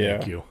 good. mean? Yeah.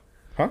 Thank you.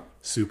 Huh?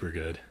 Super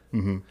good.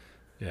 Mm-hmm.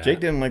 Yeah. Jake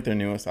didn't like their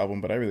newest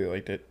album, but I really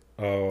liked it.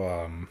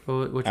 Oh,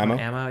 Which Ammo? one?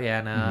 Ammo?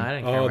 Yeah, no, I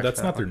didn't care Oh, much that's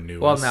for not that their one.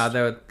 newest. Well,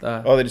 no,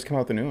 they're Oh, they just come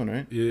out with the new one,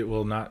 right? it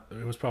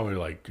was probably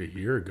like a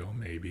year ago,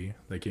 maybe.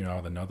 They came out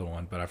with another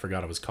one, but I forgot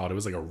what it was called. It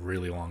was like a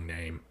really long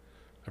name.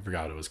 I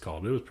forgot what it was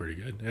called. It was pretty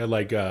good. It had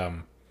like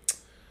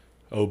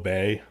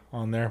Obey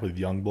on there with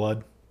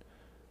Youngblood.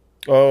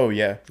 Oh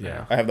yeah,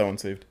 Yeah. I have that one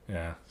saved.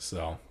 Yeah,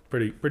 so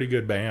pretty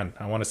good band.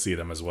 I want to see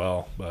them as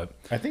well, but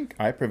I think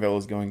I Prevail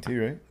is going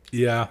too, right?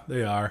 yeah,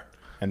 they are.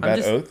 And I'm Bad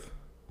just- Oath.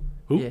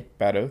 Who? Yeah.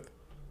 Bad Oath.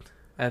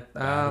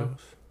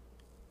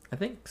 I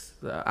think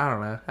so. I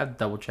don't know. I have to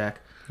double check.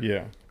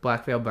 Yeah.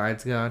 Black Veil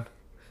Bride's gone.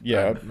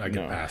 Yeah. I can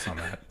no. pass on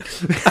that.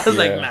 I was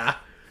like, Yeah. nah.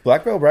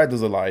 Black Veil Bride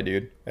was a lie,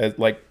 dude.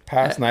 Like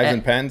past Knives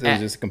and Pens, it was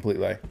uh, just a complete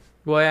lie.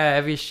 Well, yeah,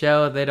 every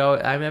show they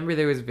don't. I remember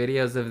there was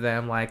videos of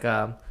them like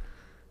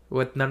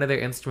with none of their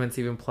instruments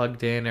even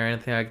plugged in or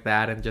anything like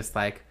that, and just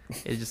like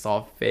it's just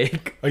all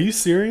fake. Are you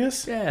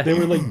serious? Yeah. They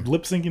were like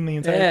lip syncing the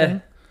entire Yeah.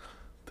 thing?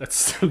 That's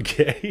so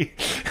gay.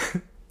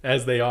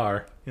 As they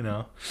are, you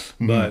know.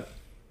 But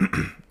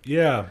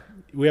yeah,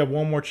 we have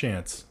one more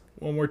chance.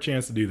 One more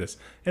chance to do this.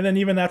 And then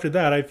even after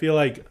that, I feel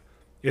like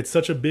it's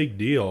such a big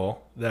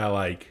deal that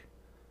like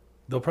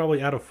they'll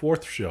probably add a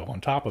fourth show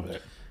on top of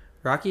it.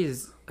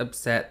 Rocky's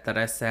upset that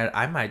I said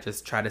I might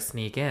just try to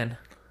sneak in.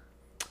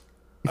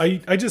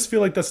 I just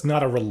feel like that's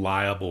not a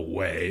reliable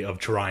way of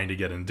trying to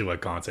get into a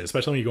concert,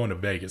 especially when you're going to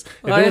Vegas.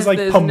 If Well, it was like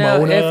there's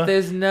Pomona, if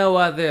there's no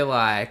other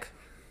like,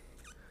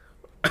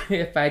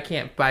 if I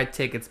can't buy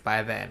tickets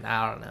by then,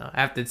 I don't know.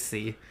 I have to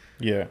see.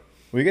 Yeah.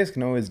 Well, you guys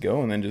can always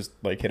go and then just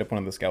like hit up one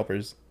of the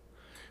scalpers.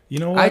 you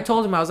know what? I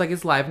told him I was like,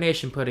 it's Live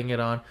Nation putting it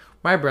on.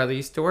 My brother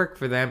used to work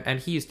for them, and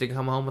he used to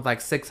come home with like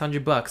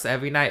 $600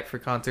 every night for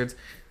concerts,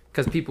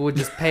 because people would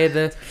just pay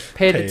the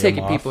Pay 'em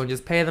ticket off. people and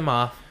just pay them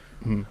off.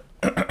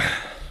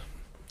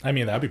 I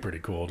mean, that'd be pretty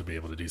cool to be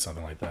able to do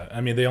something like that.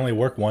 I mean, they only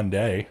work one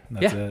day.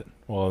 That's Yeah. it.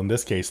 Well, in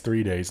this case,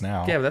 3 days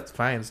now. Yeah, but that's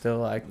fine still.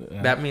 Like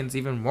Yeah. that means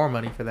even more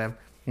money for them.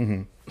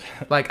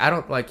 Like I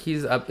don't like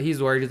he's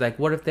worried. He's like,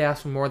 what if they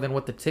ask for more than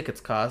what the tickets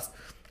cost?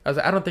 I was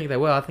like, I don't think they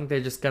will. I think they're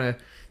just gonna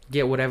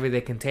get whatever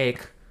they can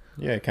take.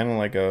 Yeah, kind of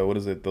like what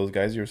is it? Those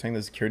guys you were saying,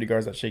 the security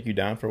guards that shake you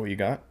down for what you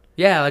got.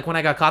 Yeah, like when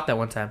I got caught that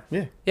one time.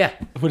 Yeah. Yeah,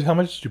 But how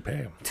much did you pay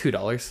him?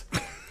 $2,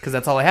 because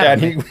that's all I had.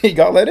 Yeah, on and me. he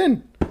got let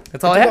in.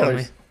 That's all I had on $2.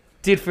 me.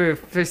 Dude,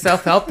 for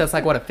self help, that's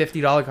like what, a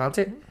 $50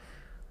 concert.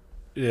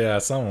 Yeah,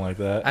 something like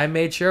that. I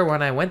made sure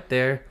when I went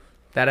there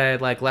that I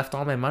like left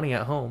all my money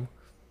at home.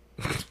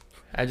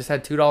 I just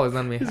had $2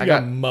 on me. He's I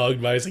got got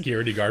mugged by a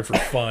security guard for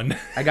fun.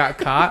 I got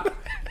caught.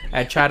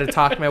 I tried to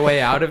talk my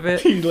way out of it.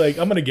 He's like,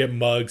 I'm gonna get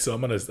mugged, so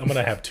I'm gonna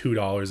have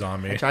 $2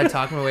 on me. Tried to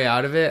talk my way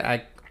out of it.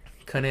 I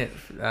couldn't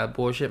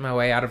bullshit my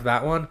way out of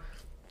that one.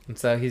 And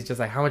so he's just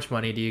like, how much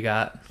money do you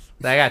got?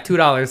 I got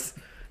 $2.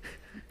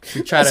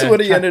 That's what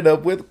he ended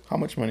up with. How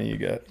much money you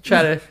got?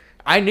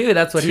 I knew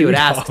that's what he would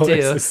ask $2 too.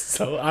 is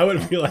So I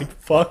would be like,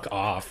 fuck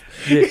off.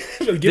 Dude,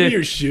 Give me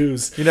your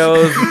shoes. You know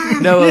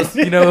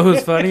what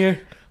was funnier?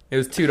 It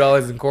was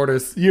 $2 in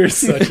quarters. You're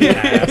such an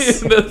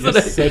ass. That's You're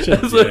what such a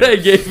that's what I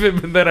dick. gave him,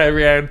 and then I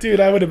ran. Dude,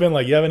 I would have been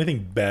like, you have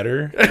anything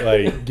better?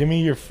 Like, give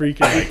me your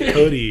freaking like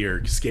hoodie or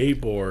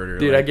skateboard or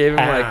Dude, like, I gave him,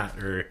 hat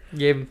or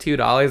Gave him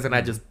 $2, and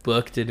I just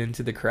booked it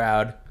into the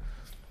crowd.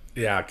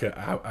 yeah.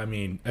 I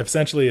mean,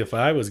 essentially, if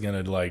I was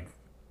gonna like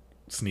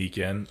sneak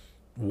in,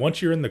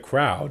 once you're in the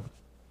crowd,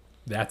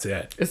 that's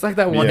it. It's like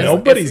that one. Yeah.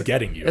 Nobody's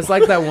getting you. It's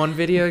like that one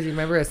video. Do you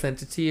remember I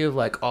sent it to you?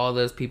 Like all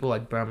those people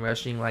like bum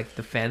rushing like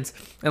the fence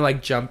and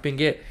like jumping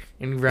it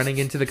and running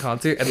into the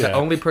concert, and the Yeah.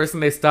 only person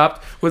they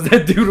stopped was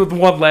that dude with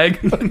one leg.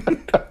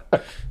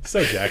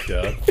 So jacked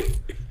up,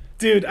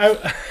 dude.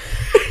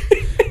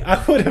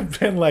 I would have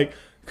been like,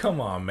 come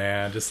on,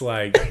 man, just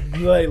like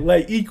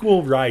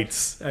equal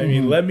rights. I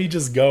mean, let me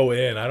just go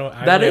in. I don't.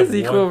 That is have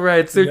equal one-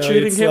 rights. They're No,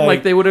 treating it's him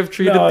like they would have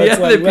treated the it's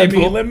other like,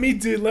 people. Let me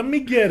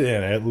get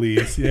in at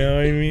least. You know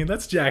what I mean?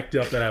 That's jacked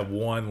up that I have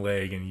one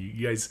leg and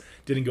you guys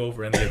didn't go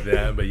for any of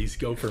them, but you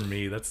go for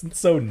me. That's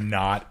so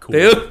not cool.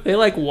 They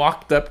like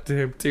walked up to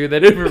him too. They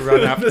didn't even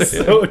run after That's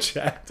him. so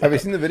jacked. Have you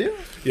seen the video?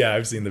 Yeah,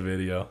 I've seen the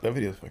video. That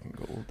video's fucking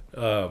gold.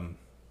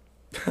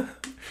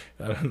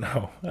 I don't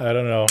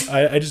know.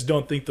 I just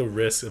don't think the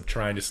risk of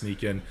trying to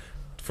sneak in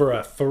for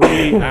a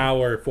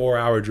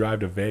 4-hour drive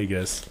to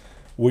Vegas,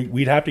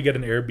 we'd have to get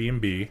an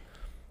Airbnb.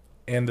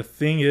 And the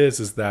thing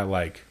is that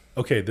like,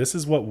 okay, this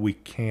is what we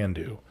can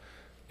do.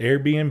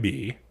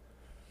 Airbnb,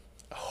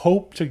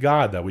 hope to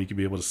God that we could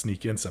be able to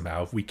sneak in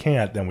somehow. If we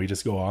can't, then we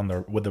just go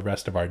on with the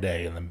rest of our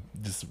day and then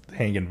just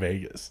hang in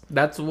Vegas.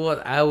 That's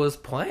what I was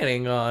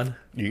planning on.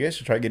 You guys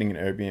should try getting an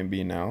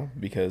Airbnb now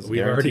because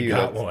We've already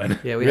got one.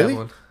 Yeah, we Really? have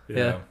one.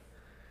 Yeah.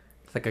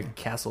 It's like a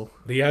castle.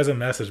 He hasn't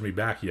messaged me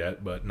back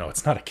yet, but no,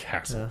 it's not a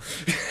castle.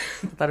 Yeah.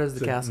 I thought it was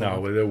the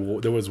castle. No,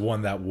 there was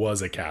one that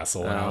was a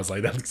castle, and I Oh. was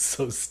like, that's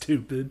so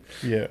stupid.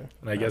 Yeah.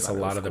 And I guess a thought it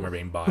lot was of them cool. are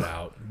being bought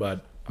out.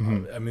 But, I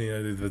mean,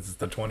 if it's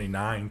the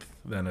 29th,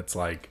 then it's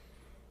like,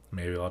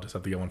 maybe I'll just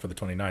have to get one for the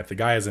 29th. The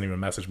guy hasn't even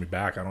messaged me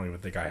back. I don't even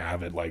think I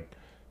have it, like,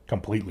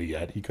 completely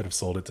yet. He could have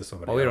sold it to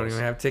somebody Oh, we don't else.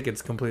 even have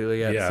tickets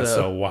completely yet. Yeah,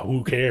 so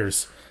who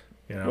cares?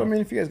 You know? Well, I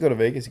mean, if you guys go to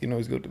Vegas, you can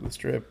always go to the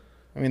Strip.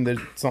 I mean,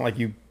 it's not like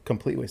you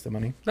complete waste of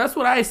money. That's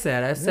what I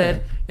said. I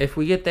said if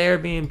we get the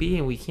Airbnb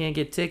and we can't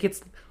get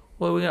tickets,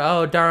 well,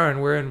 oh darn,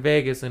 we're in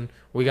Vegas and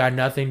we got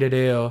nothing to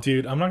do.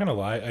 Dude, I'm not going to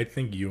lie. I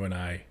think you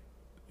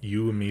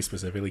and me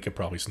specifically, could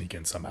probably sneak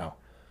in somehow.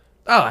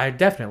 Oh, I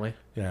definitely.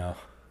 Yeah.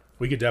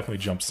 We could definitely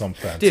jump some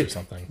fence Dude. or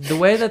something. The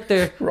way that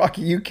they're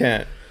Rocky, you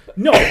can't.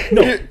 No,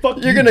 fuck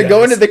You're you, gonna go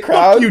Dennis. into the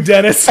crowd? Fuck you,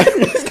 Dennis.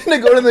 He's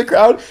gonna go to the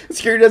crowd.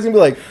 Security doesn't be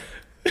like,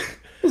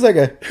 who's that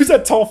guy? Who's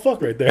that tall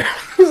fuck right there?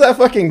 Who's that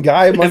fucking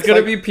guy? it's amongst, gonna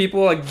like- be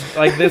people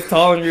like this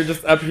tall and you're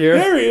just up here.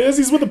 There he is.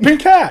 He's with a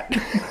pink hat.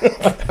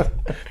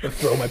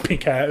 Throw my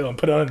pink hat and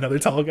put on another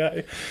tall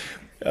guy.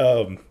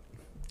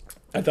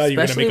 I thought you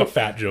were gonna Especially- make a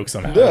fat joke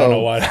somehow. I No. don't know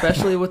why.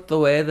 Especially with the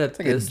way that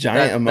like a this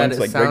giant that amongst,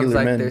 it like, sounds regular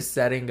like men. they're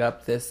setting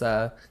up this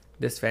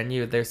this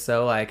venue. They're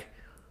so like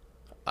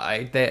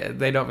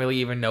they don't really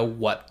even know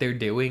what they're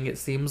doing. It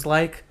seems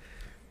like.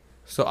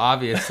 So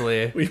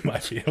obviously, We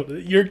might be able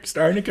to. You're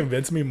starting to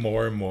convince me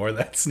more and more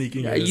that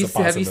sneaking in is a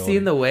possibility. have you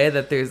seen the way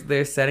that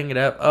they're setting it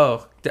up?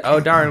 Oh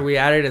darn, we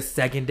added a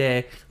second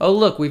day. Oh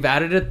look, we've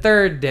added a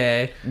third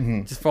day.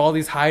 Just for all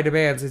these high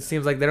demands, it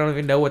seems like they don't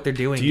even know what they're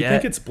doing Do you yet.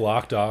 think it's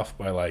blocked off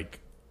by like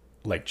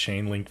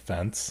chain link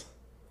fence?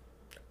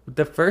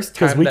 The first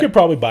Because time we that- could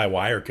probably buy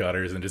wire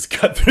cutters and just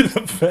cut through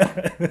the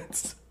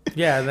fence.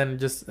 yeah, then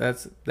just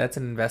that's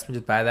an investment.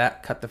 Just buy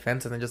that, cut the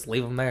fence, and then just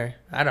leave them there.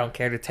 I don't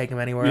care to take them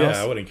anywhere Yeah, else.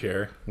 I wouldn't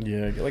care.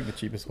 Yeah, get like the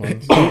cheapest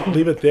ones.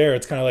 Leave it there.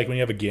 It's kind of like when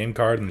you have a game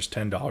card and there's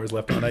 $10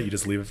 left on it. You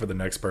just leave it for the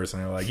next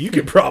person. You're like, you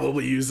could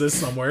probably use this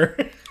somewhere.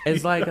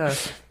 It's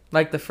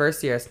like the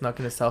first year I snuck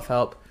into self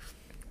help.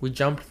 We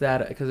jumped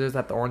that because it was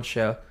at the Orange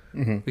Show.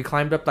 We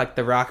climbed up like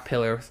the rock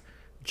pillars,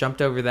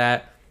 jumped over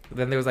that.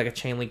 Then there was like a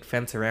chain link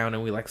fence around,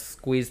 and we like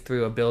squeezed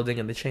through a building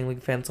and the chain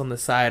link fence on the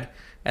side,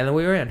 and then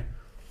we were in.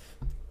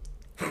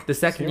 The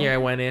second year I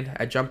went in,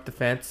 I jumped the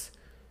fence,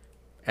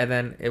 and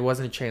then it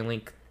wasn't a chain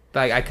link.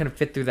 Like I couldn't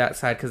fit through that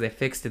side because they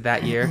fixed it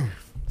that year.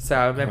 So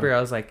I remember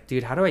I was like,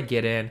 dude, how do I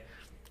get in?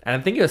 And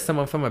I think it was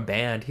someone from a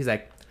band. He's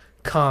like,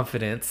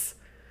 confidence.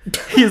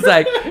 He's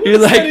like,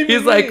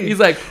 he's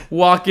like,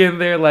 walk in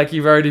there like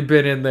you've already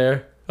been in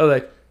there. I was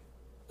like,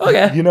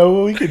 okay. You know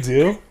what we could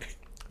do?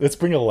 Let's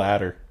bring a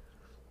ladder.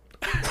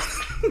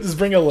 Just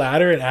bring a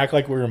ladder and act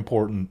like we're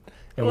important.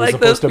 And Like we're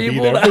those supposed to be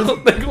people there. that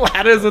hold the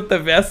ladders with the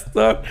vests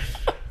on.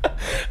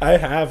 I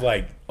have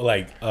like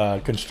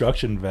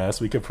construction vests.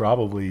 We could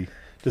probably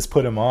just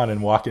put them on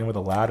and walk in with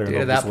a ladder Dude,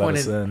 and at they'll that just let point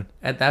us in.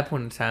 At that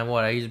point in time,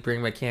 what I used to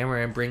bring my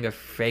camera and bring a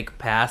fake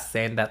pass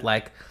saying that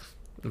like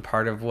I'm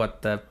part of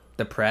what the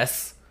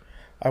press.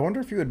 I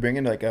wonder if you would bring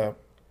in like a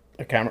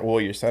camera,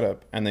 well, your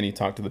setup, and then you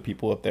talk to the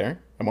people up there.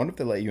 I wonder if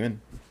they let you in.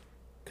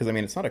 Because, I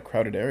mean, it's not a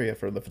crowded area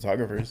for the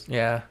photographers.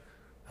 Yeah,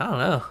 I don't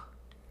know.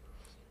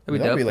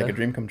 That'd dope, be like though. a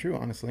dream come true,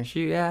 honestly.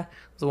 Shoot, yeah. It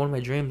was one of my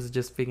dreams is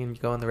just freaking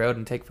go on the road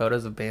and take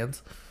photos of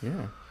bands.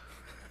 Yeah.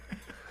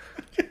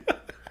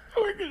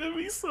 We're gonna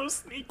be so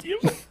sneaky.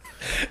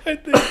 I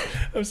think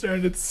I'm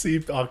starting to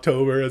see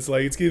October. It's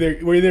like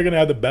we're either gonna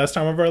have the best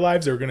time of our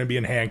lives or we're gonna be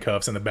in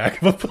handcuffs in the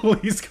back of a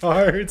police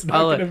car. It's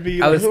not gonna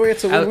be. Either way,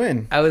 it's a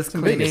win-win. I was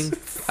in cleaning.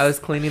 Vegas. I was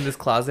cleaning this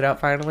closet out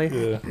finally,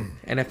 Yeah.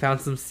 and I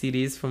found some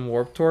CDs from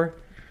Warped Tour.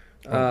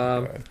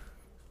 Oh, my God.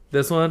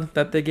 This one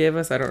that they gave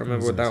us, I don't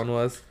remember what that one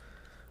was.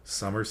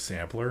 Summer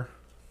sampler.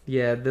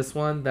 Yeah, this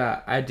one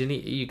that I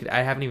didn't.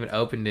 I haven't even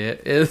opened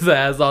it. It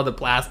has all the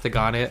plastic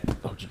on it.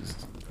 Oh, Jesus.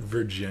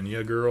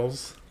 Virginia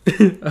girls.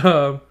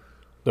 The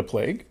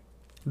Plague?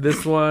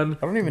 This one.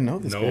 I don't even know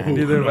this No. band.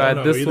 Neither No, have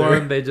I. no, This either.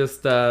 one, they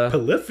just. Are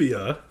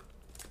Polyphia.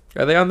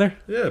 they on there?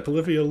 Yeah,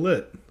 Polyphia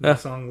lit. Yeah. The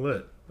song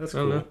lit. That's I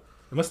don't cool. know.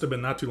 It must have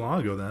been not too long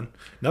ago then.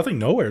 Nothing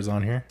nowhere's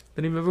on here.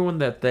 Then you remember when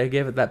that they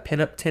gave it that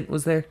pinup tint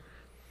was there?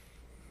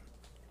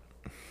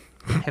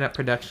 Pinup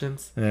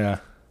Productions. Yeah.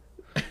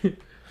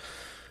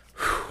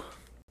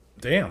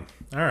 Damn.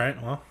 All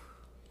right. Well,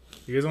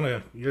 you guys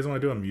want to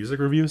do a music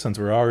review since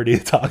we're already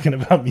talking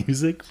about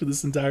music for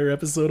this entire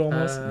episode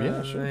almost?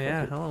 Yeah, sure,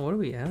 Yeah. fuck it. Hold on. What are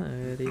we at?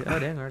 Oh,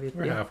 dang. Already.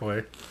 We're Yeah.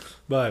 halfway.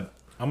 But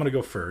I'm gonna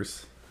go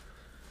first.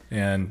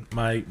 And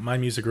my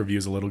music review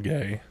is a little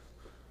gay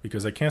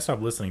because I can't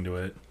stop listening to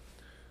it.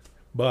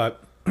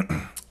 But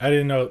I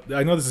didn't know.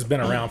 I know this has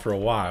been around for a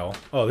while.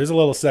 Oh, there's a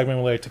little segment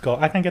we like to call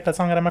 "I Can't Get That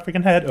Song Out of My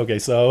Freaking Head." Okay,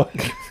 so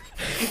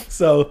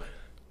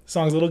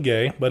song's a little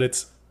gay, but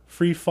it's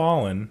 "Free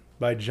Fallin'"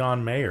 by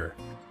John Mayer.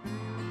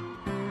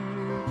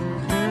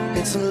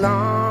 It's a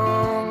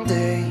long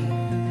day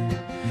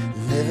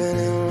living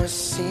in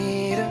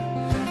Reseda.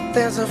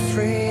 There's a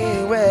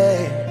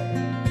freeway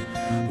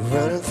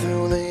running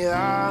through the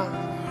yard.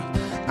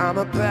 I'm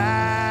a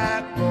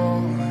bad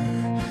boy,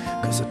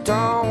 'cause I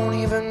don't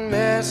even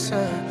miss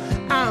her.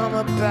 I'm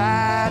a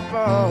bad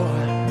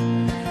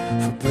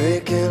boy for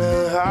breaking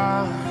her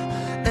heart.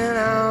 And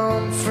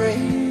I'm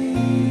free,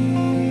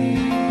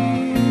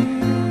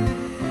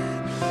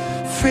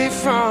 free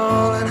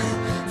falling,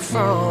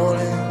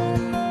 falling.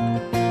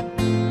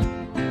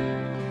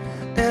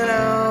 And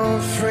I'm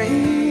free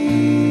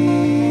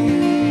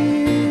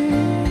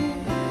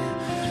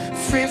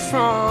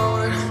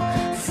falling,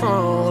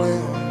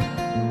 falling.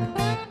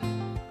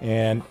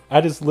 And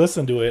I just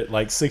listened to it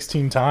like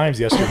 16 times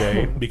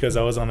yesterday because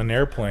I was on an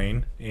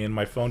airplane and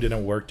my phone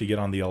didn't work to get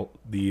on the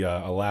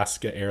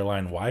Alaska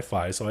airline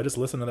Wi-Fi. So I just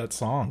listened to that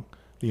song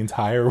the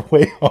entire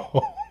way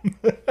home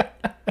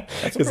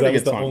because that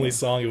was the only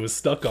song it was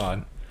stuck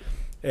on.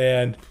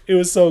 And it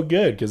was so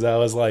good because I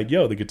was like,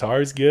 yo, the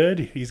guitar's good.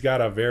 He's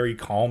got a very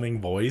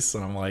calming voice.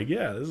 And I'm like,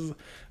 yeah,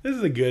 this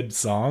is a good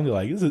song.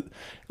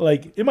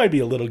 Like, it might be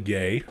a little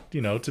gay,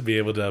 to be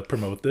able to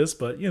promote this,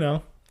 but,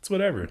 it's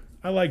whatever.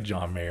 I like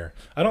John Mayer.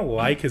 I don't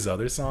like his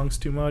other songs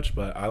too much,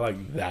 but I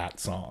like that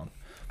song.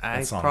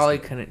 I probably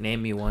couldn't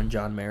name me one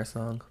John Mayer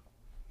song.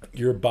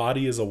 Your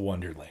Body is a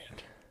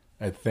Wonderland,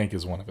 I think,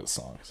 is one of his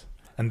songs.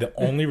 And the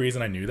only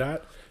reason I knew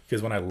that,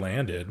 because when I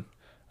landed,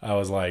 I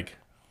was like,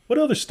 what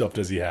other stuff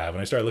does he have?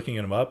 And I started looking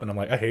him up, and I'm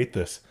like, I hate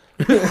this.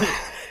 I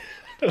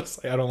was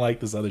like, I don't like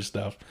this other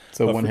stuff.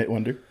 So one-hit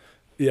wonder?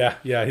 Yeah,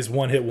 his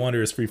one-hit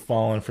wonder is Free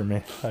Fallin' for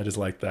me. I just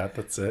like that.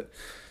 That's it.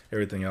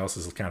 Everything else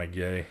is kind of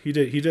gay. He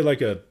did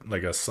like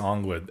a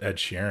song with Ed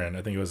Sheeran.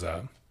 I think it was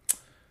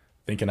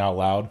Thinking Out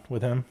Loud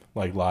with him,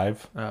 like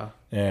live. Oh.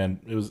 And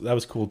that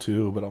was cool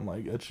too. But I'm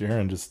like, Ed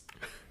Sheeran just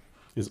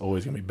is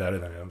always gonna be better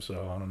than him.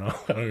 So I don't know.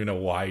 I don't even know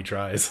why he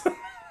tries.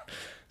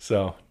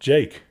 So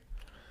Jake,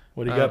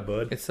 what do you got,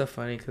 bud? It's so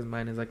funny because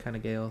mine is like kind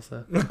of gay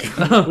also.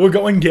 We're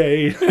going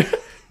gay.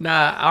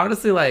 Nah,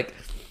 honestly, like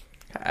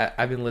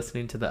I've been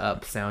listening to the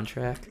Up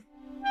soundtrack.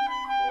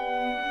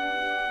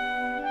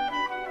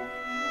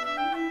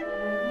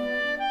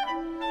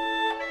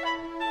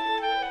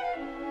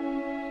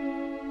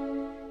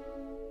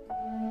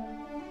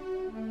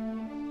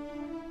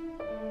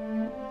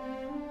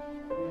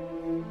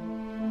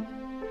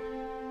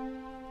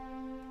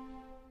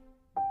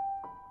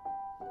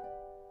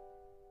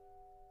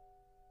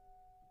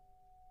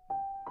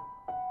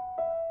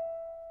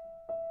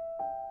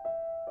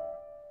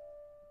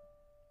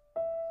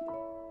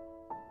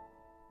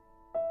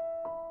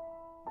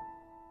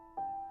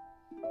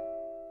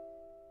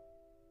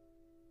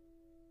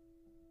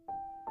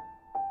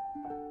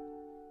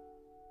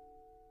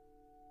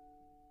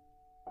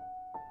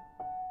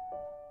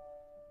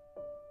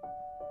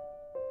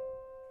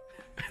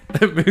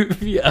 The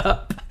movie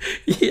Up.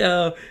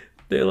 Yo,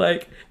 they're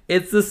like,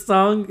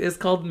 it's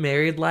called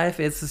Married Life.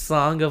 It's a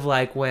song of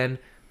like when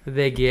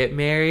they get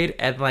married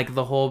and like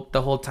the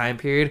whole time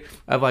period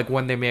of like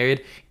when they're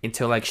married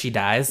until like she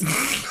dies.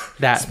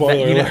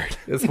 Spoiler alert.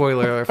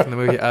 Spoiler alert from the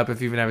movie Up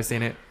if you've never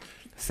seen it.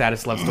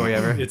 Saddest love story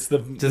ever. It's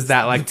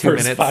that like 2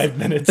 first minutes. 5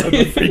 minutes of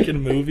the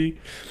freaking movie.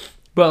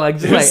 But like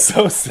just It was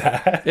so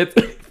sad. it's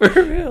for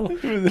real.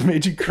 It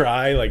made you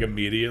cry like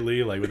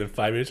immediately, like within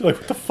 5 minutes. You're like,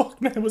 what the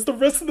fuck, man? What's the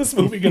rest of this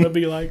movie gonna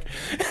be like?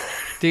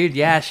 Dude,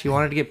 yeah, she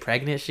wanted to get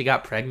pregnant. She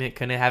got pregnant,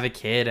 couldn't have a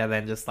kid, and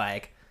then just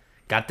like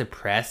got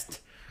depressed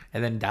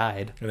and then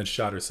died. And then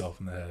shot herself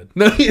in the head.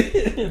 No,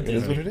 It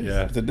is what it is.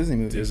 Yeah. It's a Disney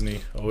movie.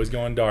 Disney, always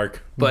going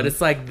dark. but it's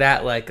like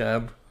that, like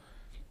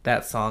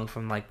that song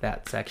from like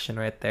that section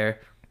right there.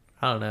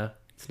 I don't know.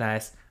 It's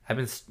nice. I've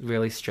been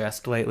really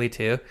stressed lately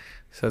too,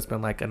 so it's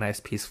been like a nice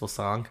peaceful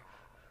song.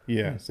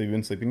 Yeah. So you've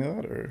been sleeping to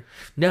that, or?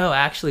 No,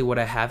 actually, what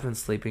I have been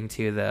sleeping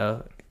to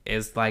though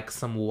is like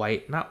some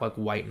not like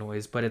white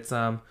noise, but it's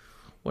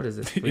what is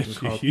this freaking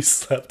called? You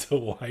slept to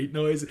white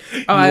noise?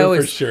 I were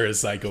always- for sure a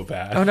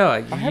psychopath. Oh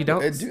no,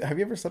 Have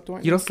you ever slept to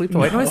white? You don't sleep to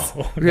white No, noise?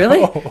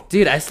 Really? no.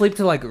 Dude, I sleep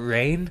to like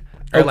rain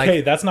or Okay,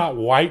 like that's not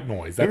white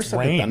noise. You ever That's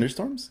slept to rain.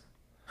 thunderstorms?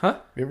 huh?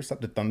 You ever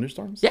slept to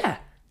thunderstorms? Yeah.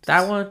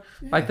 That one,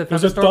 like the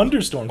There's a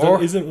thunderstorm. thunderstorm.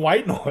 That isn't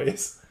white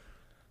noise.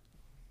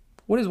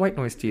 What is white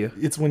noise to you?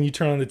 It's when you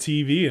turn on the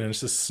TV and it's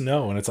just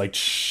snow and it's like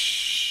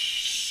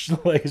shh.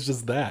 Like it's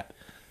just that.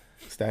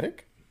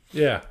 Static?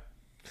 Yeah.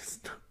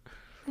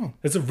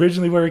 It's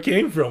originally where it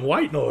came from.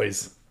 White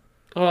noise.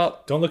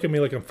 Well, Don't look at me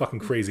like I'm fucking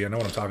crazy. I know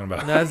what I'm talking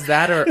about. no, it's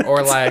that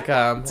or like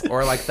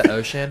the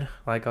ocean.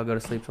 Like I'll go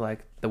to sleep to like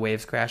the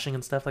waves crashing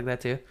and stuff like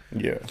that too.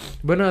 Yeah.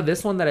 But no,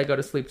 this one that I go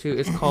to sleep to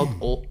is called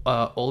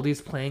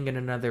Oldies Playing in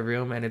Another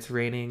Room, and it's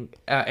raining,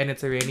 and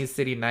it's a rainy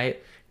city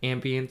night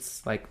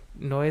ambience like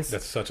noise.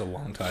 That's such a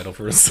long title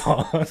for a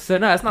song. So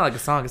no, it's not like a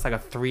song. It's like a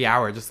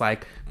 3-hour, just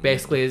like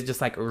basically it's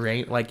just like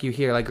rain. Like you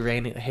hear like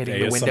rain hitting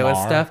the window and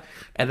ASMR. stuff,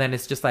 and then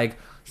it's just like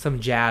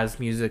some jazz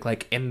music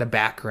like in the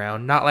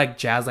background, not like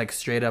jazz like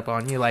straight up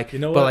on you, like You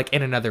know but what? like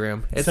in another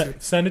room. It's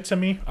Send it to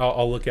me.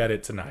 I'll look at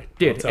it tonight.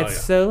 dude, I'll tell it's ya.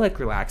 so like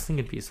relaxing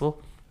and peaceful.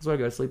 That's what I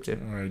go to sleep to.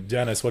 All right,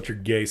 Dennis, what's your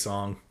gay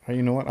song? Oh,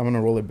 you know what? I'm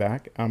gonna roll it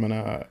back. I'm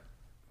gonna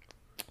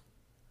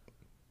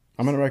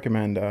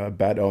recommend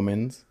Bad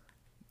Omens,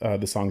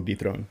 the song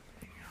Dethrone.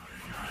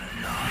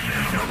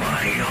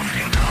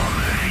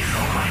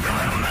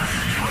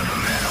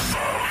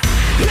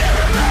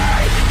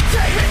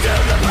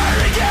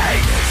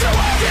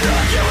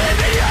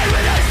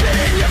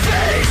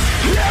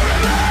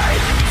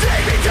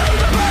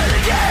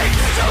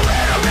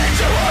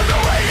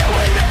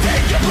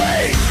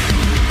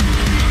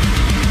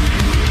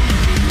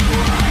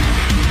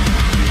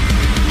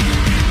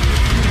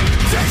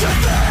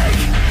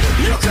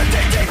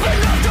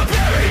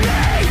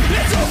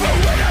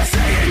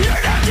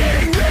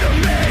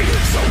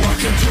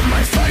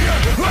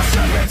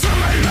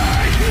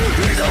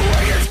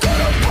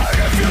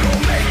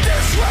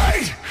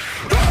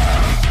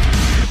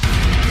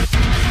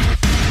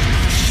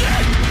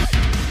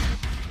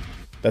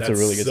 That's a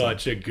really good song.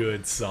 Such a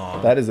good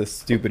song. That is a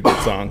stupid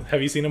good song.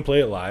 Have you seen him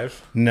play it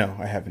live? No,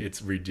 I haven't.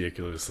 It's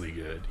ridiculously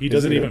good. He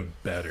does it it? even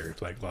better,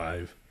 like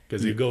live,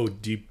 because you go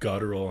deep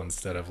guttural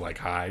instead of like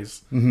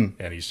highs, and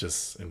he's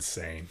just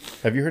insane.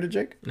 Have you heard it,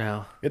 Jake?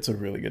 No. It's a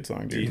really good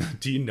song, dude.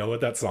 Do you know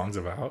what that song's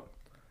about?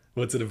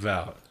 What's it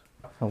about?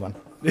 Hold on.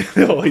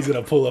 Oh, he's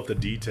gonna pull up the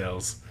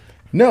details.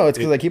 No, it's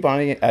because I keep on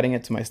adding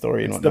it to my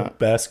story and It's the whatnot.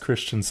 best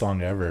Christian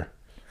song ever.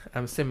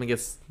 I'm assuming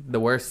it's the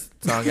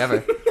worst song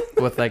ever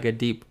with like a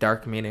deep,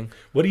 dark meaning.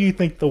 What do you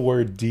think the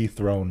word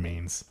dethrone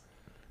means?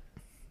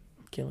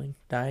 Killing,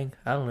 dying.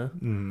 I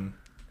don't know.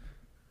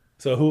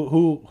 So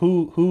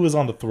who is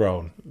on the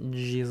throne?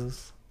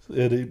 Jesus.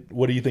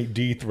 What do you think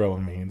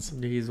dethrone means?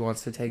 He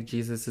wants to take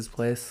Jesus'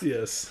 place.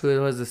 Yes. Who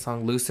was the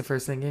song Lucifer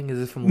singing? Is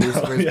it from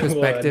Lucifer's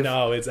perspective?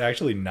 No, it's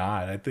actually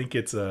not. I think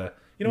it's a.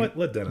 You know what?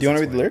 Let Dennis. Do you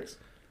want to read explain. the lyrics?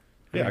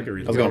 Yeah, I can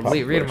read. I was them. gonna pop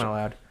Read the them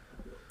out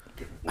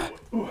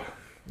loud.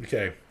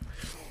 Okay.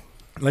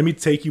 Let me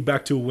take you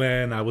back to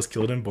when I was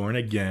killed and born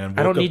again.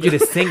 I don't need you to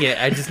sing it.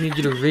 I just need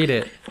you to read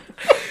it.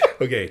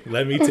 Okay,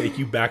 let me take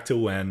you back to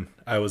when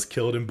I was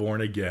killed and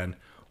born again.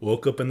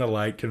 Woke up in the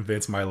light,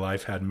 convinced my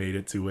life had made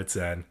it to its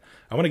end.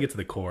 I want to get to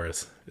the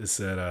chorus. It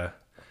said,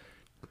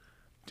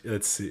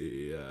 let's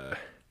see.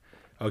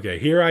 Okay,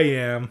 here I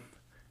am.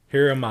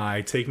 Here am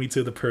I. Take me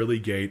to the pearly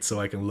gates so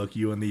I can look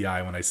you in the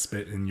eye when I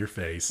spit in your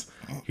face.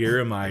 Here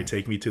am I.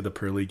 Take me to the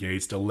pearly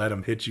gates to let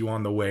them hit you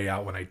on the way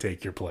out when I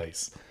take your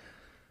place.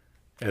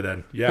 And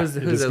then, yeah. Who's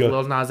it?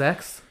 Lil Nas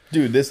X?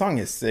 Dude, this song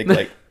is sick.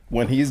 Like,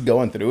 when he's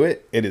going through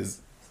it, it is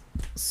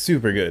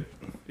super good.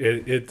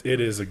 It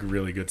is a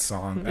really good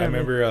song. I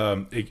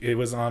remember it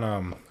was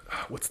on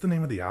what's the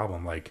name of the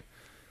album? Like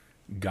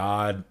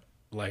God,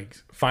 like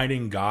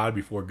Finding God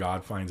Before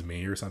God Finds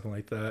Me or something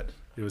like that.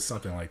 It was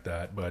something like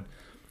that. But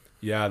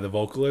yeah, the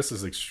vocalist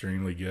is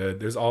extremely good.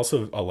 There's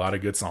also a lot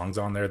of good songs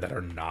on there that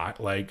are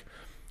not like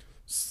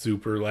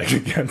super like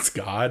against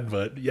God,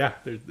 but yeah,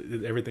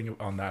 everything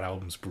on that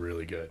album's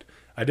really good.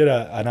 I did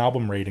an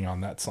album rating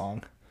on that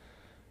song.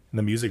 And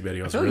the music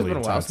video is really It's been a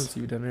while intense. since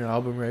you've done your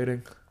album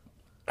rating.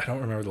 I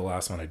don't remember the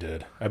last one I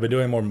did. I've been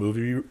doing more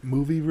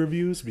movie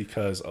reviews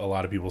because a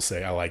lot of people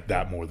say I like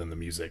that more than the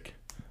music.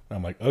 And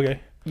I'm like, okay.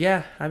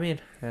 Yeah, I mean,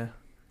 yeah.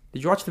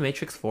 Did you watch The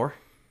Matrix 4?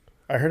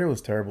 I heard it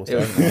was terrible. So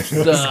It I haven't watched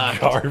it.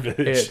 sucked. Garbage.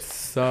 It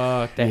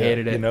sucked. I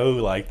hated it. You know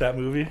who liked that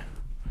movie?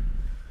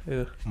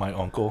 Ew. My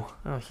uncle.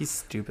 Oh, he's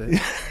stupid.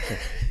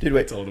 Dude,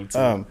 wait. Told him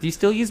to. Do you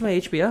still use my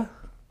HBO?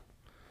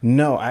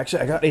 No,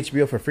 actually, I got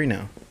HBO for free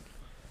now.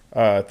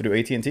 Through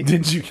AT&T.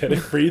 Did you get it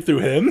free through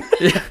him?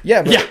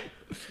 Yeah,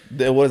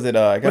 but what is it?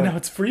 I But got now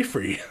it's free.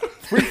 free.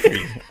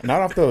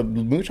 Not off the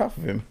mooch off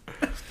of him.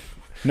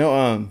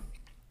 No,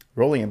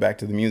 rolling it back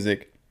to the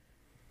music.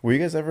 Were you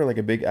guys ever like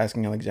a big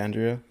Asking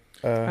Alexandria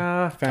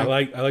fan? I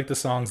like the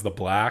songs The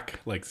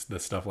Black, like the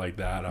stuff like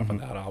that off of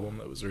that album.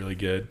 That was really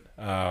good.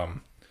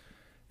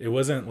 It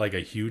wasn't like a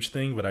huge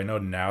thing, but I know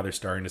now they're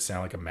starting to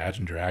sound like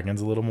Imagine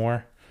Dragons a little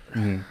more.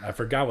 I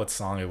forgot what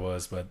song it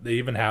was, but they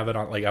even have it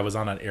on, like I was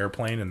on an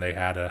airplane and they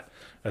had a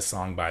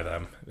song by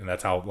them, and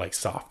that's how like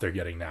soft they're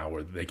getting now,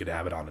 where they could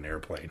have it on an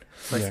airplane.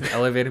 Like some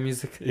elevator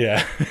music?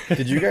 Yeah.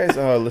 Did you guys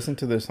listen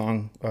to their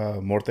song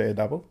Morte e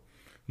Dabo?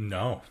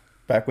 No.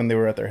 Back when they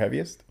were at their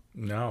heaviest?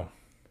 No.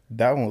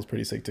 That one was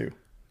pretty sick too.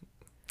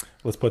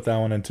 Let's put that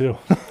one in too.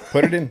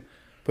 Put it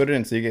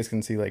in so you guys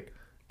can see like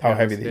how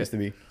heavy they let's used to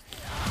be.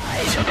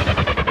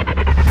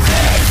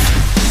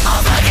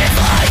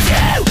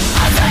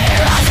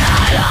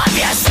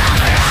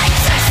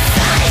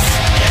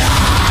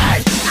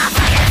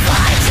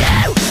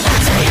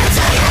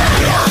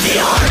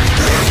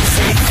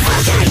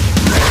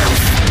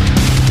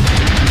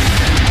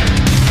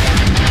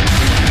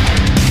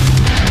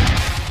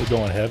 We're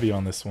going heavy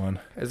on this one.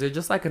 Is there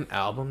just like an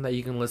album that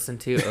you can listen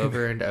to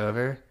over and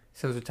over?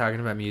 Since we're talking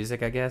about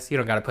music, I guess. You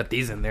don't got to put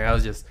these in there. I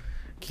was just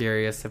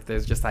curious if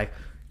there's just like,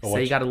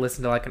 say you got to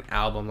listen to like an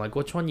album. Like,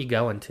 which one you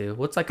going to?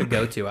 What's like a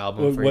go-to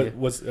album for you?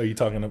 What's are you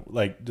talking about,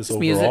 like just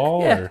Music.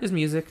 overall? Yeah, or? just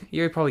music.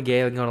 You're probably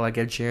gay and going to like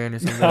Ed Sheeran or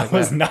something I like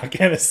was that. not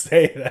gonna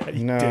say that,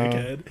 you No,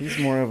 dickhead. he's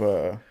more of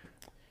a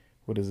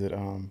what is it?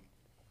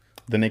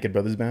 The Naked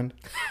Brothers Band.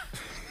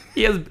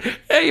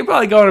 You're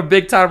probably going to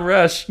Big Time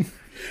Rush.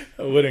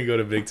 I wouldn't go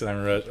to Big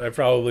Time Rush. I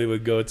probably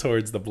would go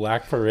towards the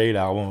Black Parade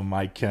album of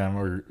Mike Kim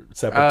or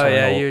Sepaternal. Oh,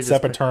 yeah, you were just-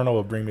 Sepaternal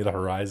will bring me the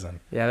horizon.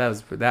 Yeah, that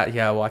was that.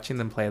 Yeah, watching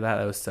them play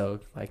that was so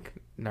like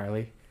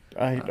gnarly.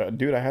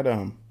 Dude, I had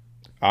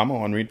Amo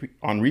on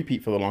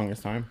repeat for the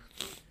longest time.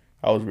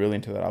 I was really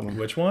into that album.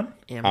 Which one?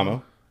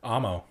 Amo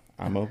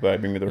by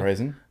Bring Me the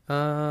Horizon.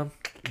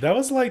 That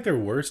was like their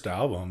worst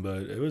album,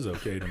 but it was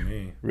okay to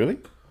me. Really?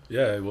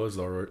 Yeah, it was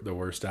the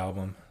worst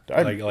album.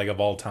 I- Like of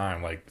all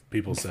time. Like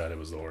people said it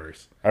was the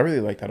worst. I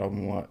really liked that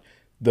album a lot.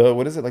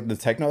 What is it, like the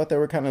techno that they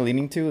were kind of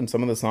leaning to, and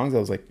some of the songs I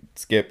was like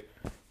skip,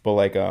 but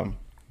like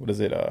what is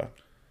it?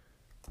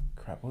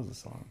 Crap, what was the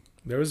song?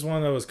 There was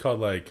one that was called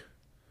like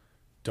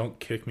 "Don't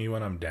Kick Me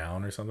When I'm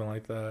Down" or something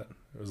like that.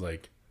 It was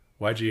like,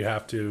 "Why'd you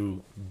have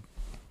to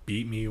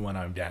beat me when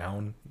I'm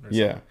down?" Or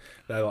Yeah.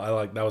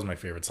 something. That was my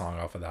favorite song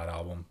off of that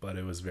album, but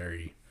it was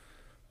very,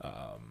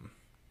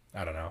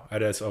 I don't know. I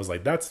was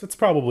like, that's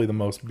probably the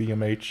most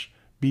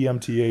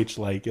BMTH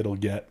like it'll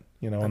get,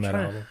 in that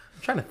album.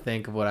 I'm trying to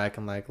think of what I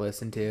can like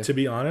listen to. To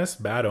be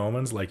honest, Bad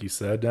Omens, like you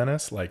said,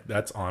 Dennis, like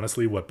that's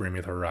honestly what Bring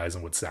Me the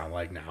Horizon would sound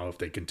like now if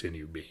they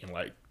continued being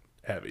like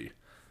heavy.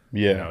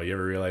 Yeah. You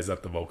ever realize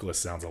that the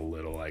vocalist sounds a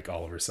little like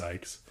Oliver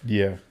Sykes?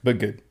 Yeah, but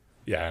good.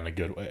 Yeah, in a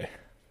good way.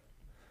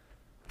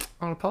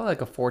 Probably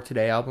like a For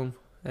Today album.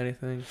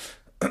 Anything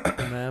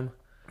from them.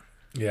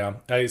 Yeah,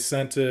 I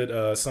sent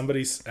it.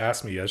 Somebody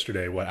asked me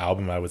yesterday what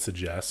album I would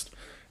suggest,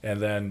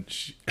 and then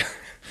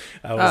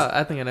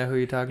I think I know who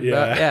you're talking Yeah,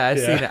 about. Yeah, I've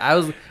yeah. seen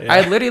it.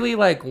 I literally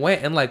like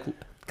went and like,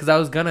 because I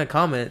was gonna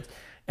comment,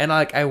 and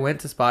like I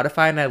went to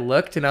Spotify and I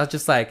looked and I was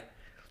just like,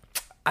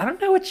 I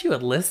don't know what you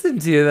would listen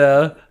to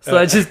though, so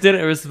I just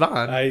didn't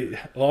respond.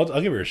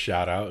 I'll give her a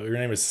shout out. Her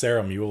name is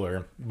Sarah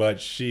Mueller, but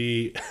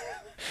she.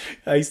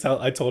 I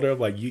told her, I'm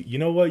like, you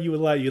know what you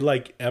would like? You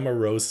like Emma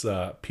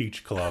Rosa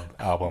Peach Club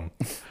album,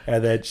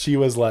 and then she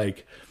was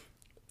like,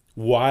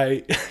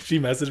 why? She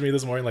messaged me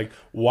this morning like,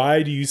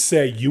 why do you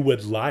say you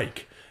would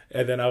like?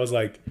 And then I was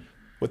like,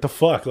 what the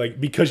fuck?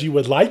 Like, because you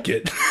would like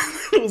it.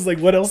 I was like,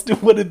 what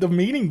the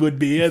meaning would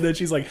be? And then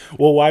she's like,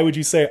 well, why would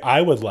you say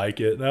I would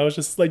like it? And I was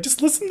just like,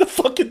 just listen to the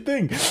fucking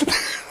thing.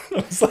 I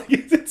was like,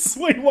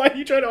 why are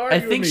you trying to argue I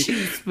think with me?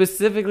 she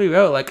specifically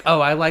wrote like, oh,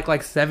 I like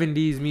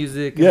 70s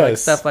music and like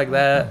Yes. stuff like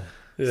that.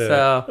 Yeah.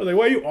 So I was like,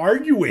 why are you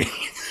arguing?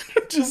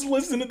 Just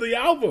listen to the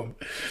album.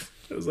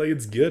 I was like,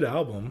 it's a good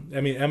album.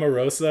 I mean, Emma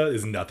Rosa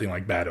is nothing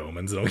like Bad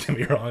Omens. Don't get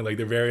me wrong. Like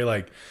they're very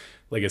like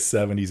a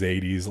 70s,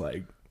 80s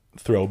like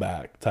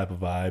throwback type of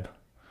vibe.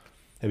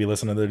 Have you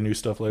listened to their new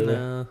stuff lately?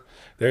 no.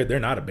 They're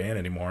not a band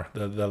anymore.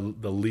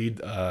 The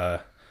lead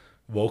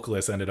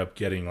vocalist ended up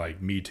getting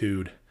like Me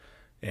Too'd.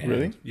 And,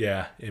 Really?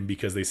 Yeah, and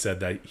because they said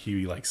that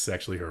he like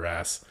sexually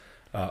harassed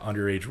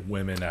underage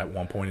women at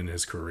one point in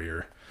his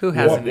career. Who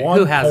hasn't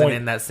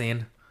in that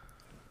scene?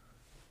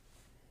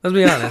 Let's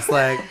be honest.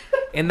 Like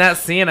in that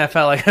scene, I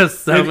felt like there's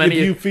so many.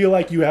 If you feel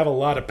like you have a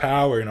lot of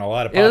power and a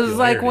lot of It was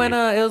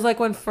popularity. like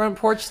when Front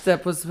Porch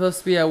Step was supposed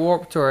to be at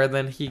Warped Tour, and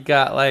then he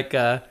got like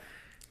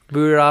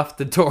booted off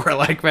the tour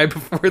like right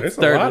before it There's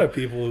started. a lot of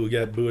people who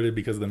get booted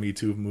because of the Me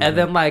Too movement. And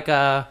then like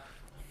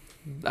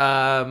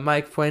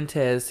Mike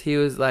Fuentes, he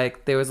was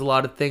like, there was a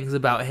lot of things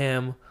about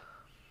him.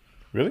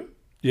 Really?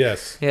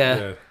 yes,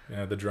 Yeah.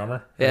 the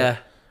drummer. Yeah,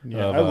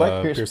 Yeah, Of, I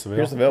like Pierce Pierce the the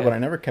Veil. Veil, but I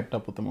never kept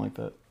up with them like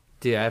that.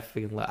 dude, I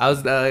freaking love. I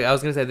was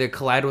gonna say the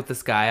Collide with the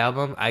Sky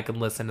album. I could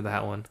listen to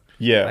that one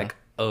Yeah. like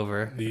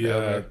over and The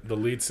over. the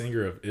lead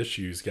singer of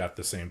Issues got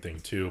the same thing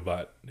too,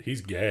 but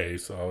he's gay,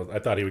 so I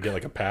thought he would get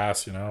like a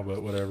pass,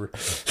 but whatever.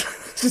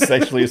 Just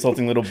sexually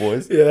assaulting little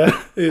boys.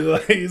 Yeah,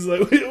 he's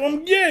like,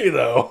 I'm gay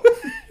though,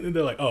 and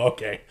they're like, oh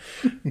okay.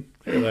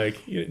 They're like,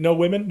 no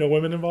women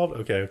involved.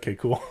 Okay,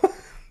 cool.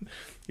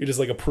 You're just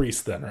like a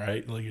priest then,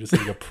 right? Like you're just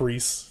like a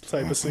priest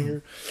type of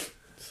singer.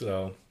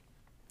 So,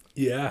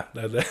 yeah,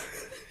 that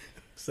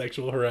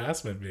sexual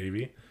harassment,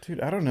 baby.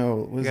 Dude, I don't know.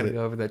 What You is gotta it?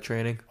 go over that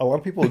training. A lot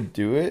of people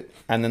do it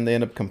and then they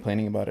end up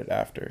complaining about it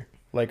after.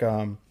 Like,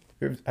 have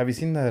you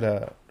seen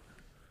that?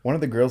 One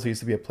of the girls who used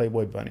to be a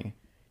Playboy bunny,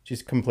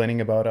 she's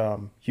complaining about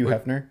Hugh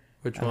Hefner.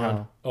 Which and one?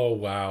 how- Oh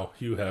wow,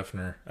 Hugh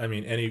Hefner. I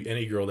mean,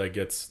 any girl that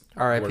gets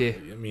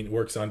R.I.P..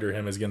 works under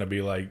him is gonna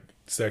be like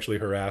sexually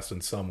harassed in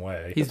some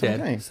way. He's That's what I'm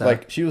dead. saying. So.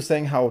 Like, she was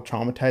saying how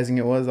traumatizing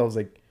it was. I was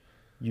like,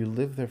 you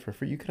live there for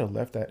free. You could have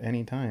left at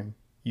any time.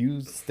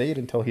 You stayed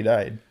until he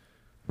died.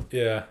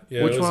 Yeah.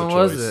 Which it was one a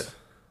was choice. it?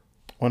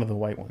 One of the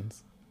white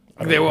ones.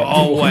 They were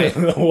all white.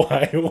 The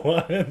white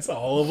ones,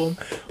 all of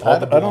them. I All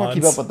the don't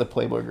keep blondes. up with the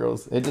Playboy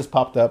girls. It just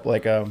popped up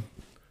like on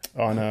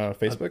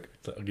Facebook.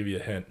 I'll give you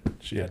a hint.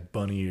 She had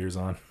bunny ears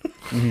on.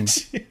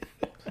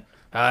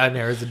 That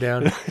narrows it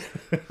down.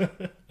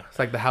 It's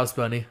like the House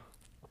Bunny.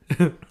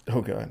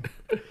 Oh god.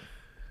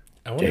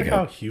 I wonder Jacob.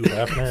 how Hugh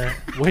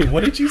Hefner. Wait,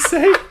 what did you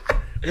say?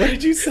 What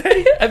did you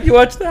say? Have you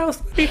watched the House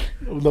Bunny?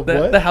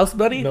 The The House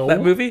Bunny? No.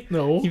 That movie?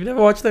 No. You've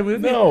never watched that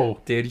movie? No.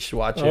 Dude, you should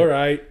watch it. All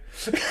right.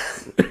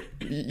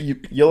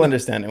 You'll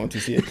understand it once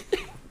you see it.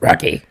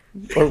 Rocky.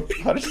 Or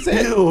how did you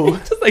say it?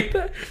 Just like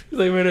that. He's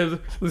like, my name is,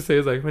 let's say,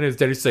 he's like, my name is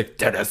Dennis. He's like,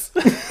 Dennis.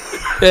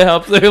 It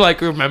helps her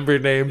like remember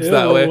names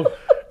that way. Ew.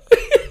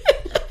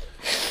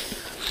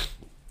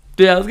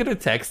 Dude, I was gonna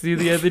text you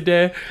the other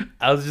day.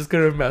 I was just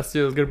gonna mess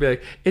you. I was gonna be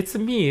like, "It's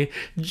me,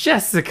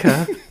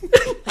 Jessica." I'm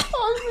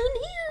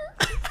in here.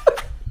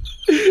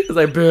 It's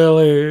like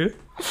Billy.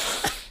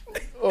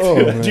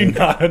 Oh, I man. do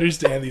not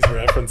understand these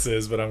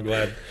references, but I'm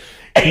glad.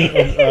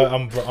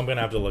 I'm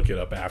gonna have to look it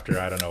up after.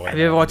 I don't know. Have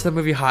you ever watched the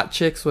movie Hot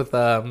Chicks with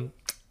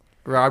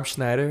Rob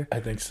Schneider? I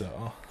think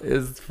so.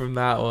 Is from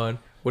that one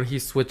when he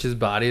switches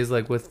bodies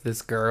like with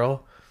this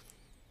girl.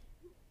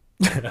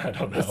 I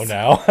don't know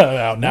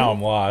now.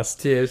 I'm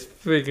lost. Dude, it's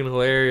freaking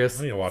hilarious.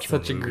 I need to watch more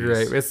such a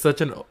movies. great.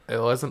 It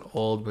was an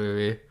old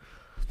movie.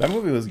 That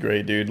movie was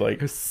great, dude. Like,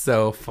 It's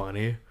so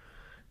funny.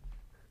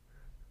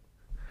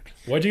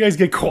 Why'd you guys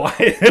get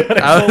quiet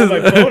when I pulled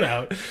my phone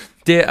out?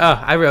 Dude,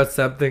 I wrote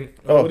something.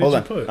 oh, What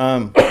hold did you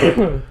on.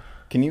 put?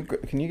 Can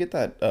you get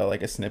that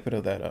like a snippet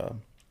of that?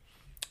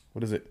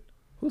 What is it?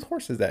 Whose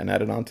horse is that? And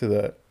add it onto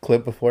the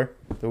clip before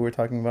that we were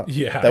talking about.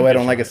 Yeah, That way I I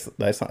don't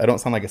can I don't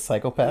sound like a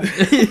psychopath.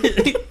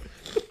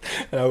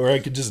 Or I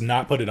could just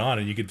not put it on,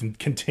 and you could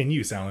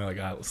continue sounding like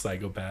a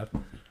psychopath.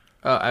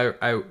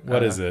 Oh,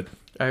 What is it?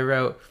 I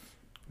wrote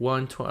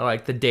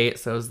like the date,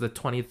 so it was the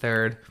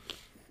 23rd.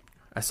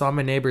 I saw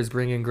my neighbors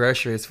bring in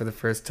groceries for the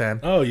first time.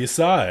 Oh, you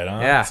saw it, huh?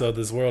 Yeah. So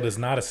this world is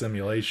not a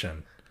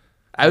simulation.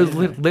 I was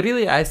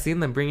literally I seen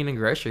them bringing in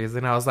groceries,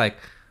 and I was like,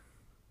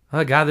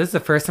 "Oh God, this is the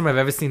first time I've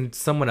ever seen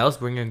someone else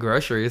bring in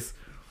groceries."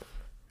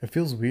 It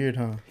feels weird,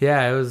 huh?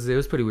 Yeah, it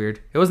was pretty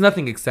weird. It was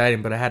nothing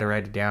exciting, but I had to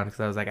write it down because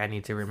I was like, I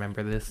need to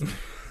remember this.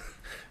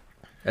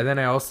 And then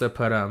I also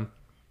put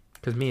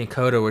because me and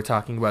Coda were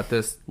talking about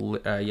this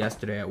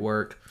yesterday at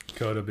work.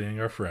 Coda being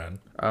our friend.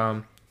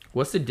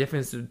 What's the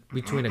difference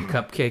between a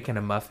cupcake and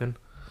a muffin?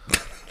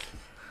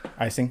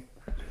 Icing.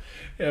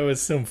 Yeah, it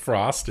was some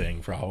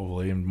frosting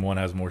probably, and one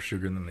has more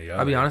sugar than the other.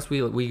 I'll be honest, we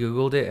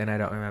googled it and I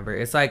don't remember.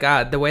 It's like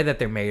the way that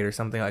they're made or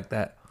something like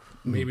that.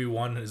 Maybe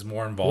one is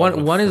more involved.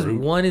 One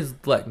with is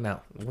like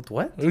no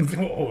what?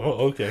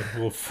 Okay,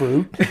 well,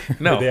 fruit.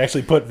 No. Did they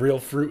actually put real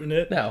fruit in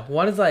it? No,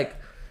 one is like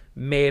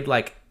made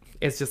like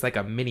it's just like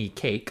a mini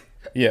cake,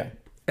 Yeah.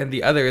 and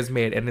the other is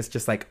made and it's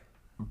just like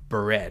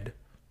bread.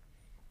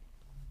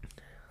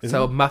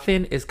 So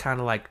muffin is kind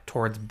of like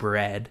towards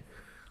bread,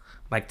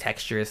 like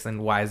texturous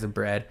and wise of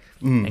bread,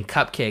 and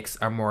cupcakes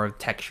are more of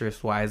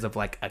texturous wise of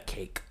like a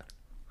cake.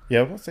 Yeah,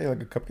 I would say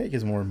like a cupcake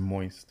is more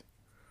moist.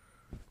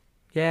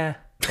 Yeah.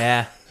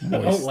 I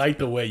don't like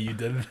the way you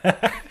did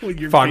that with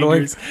your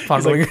Fondling- fingers.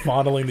 fondling. He's like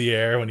fondling the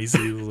air when he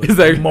sees like, He's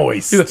like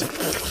moist. he's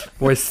like,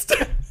 moist.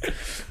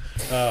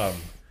 I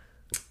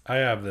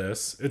have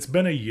this. It's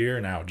been a year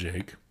now,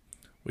 Jake.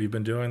 We've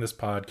been doing this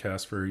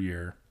podcast for a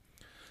year.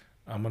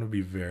 I'm going to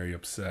be very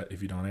upset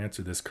if you don't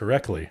answer this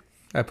correctly.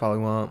 I probably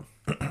won't.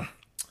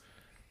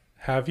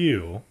 Have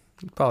you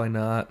Probably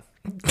not.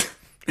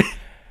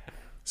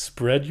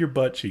 spread your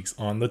butt cheeks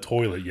on the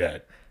toilet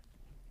yet?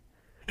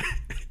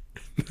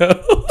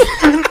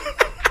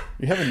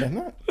 You haven't done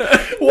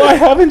that? Why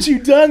haven't you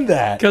done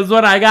that? Because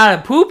when I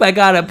gotta poop,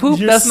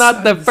 That's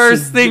not the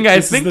first thing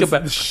I think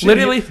about.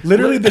 Literally,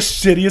 the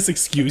shittiest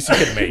excuse you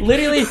can make.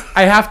 Literally,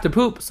 I have to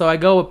poop, so I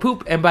go with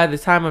poop, and by the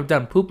time I'm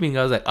done pooping,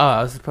 I was like, oh,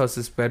 I was supposed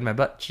to spread my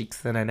butt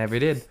cheeks, and I never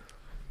did.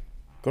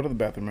 Go to the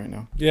bathroom right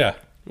now. Yeah.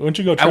 Why don't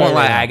you go try I won't it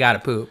lie, right now? I gotta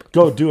poop.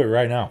 Go do it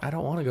right now. I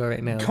don't want to go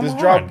right now. Come Just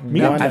on. drop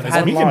Me one and,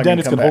 I've me had- and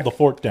Dennis come can hold back. the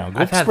fork down.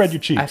 Go spread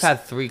your cheeks. I've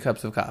had 3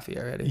 cups of coffee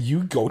already. You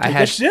go I take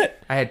had a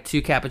shit. I had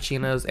 2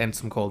 cappuccinos and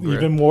some cold brew.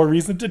 Even more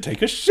reason to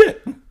take a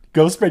shit.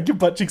 Go spread your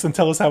butt cheeks and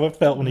tell us how it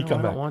felt when you No, come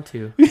I back. don't want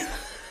to.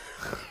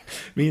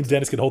 Me and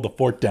Dennis can hold the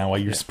fork down while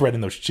you're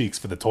spreading those cheeks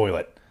for the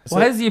toilet.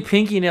 Why is your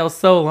pinky nail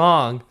so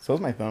long? So is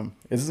my thumb.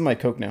 This is my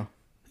Coke now.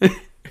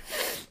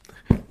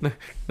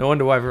 No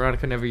wonder why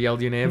Veronica never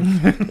yelled your name.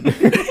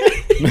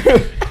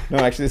 No,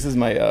 actually, this is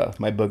my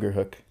my booger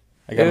hook.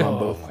 I got them on Oh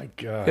both. my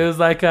god. It was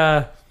like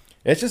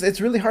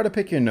It's really hard to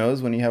pick your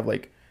nose when you have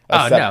like a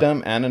Oh, no.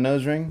 septum and a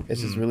nose ring.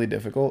 It's just really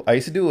difficult. I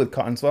used to do it with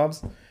cotton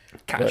swabs.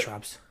 cotton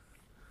swabs.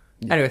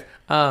 Anyways,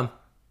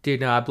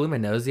 dude, no, I blew my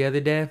nose the other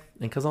day, and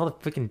because all the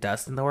freaking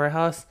dust in the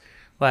warehouse,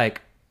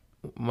 like,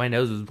 my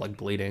nose was like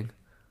bleeding.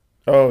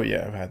 Oh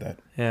yeah, I've had that.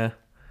 Yeah,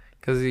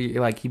 because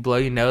you blow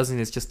your nose and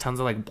it's just tons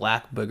of like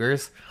black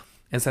boogers,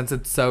 and since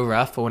it's so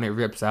rough, when it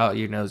rips out,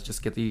 your nose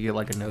you get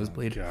like a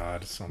nosebleed.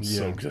 God, sounds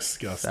so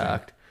disgusting.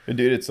 Sucked.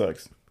 Dude, it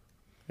sucks.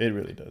 It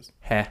really does.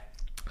 Heh.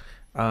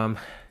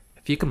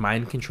 If you could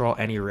mind control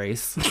any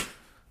race,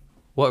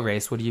 what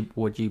race would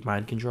you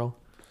mind control?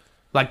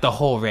 Like the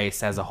whole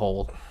race as a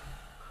whole.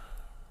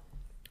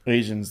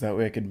 Asians, that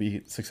way I could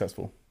be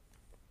successful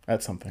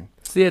at something.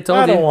 See, I told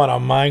I you. don't want to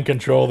mind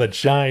control the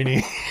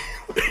Chinese.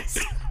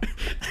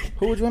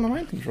 Who would you want to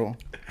mind control?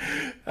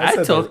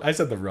 I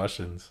said the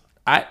Russians.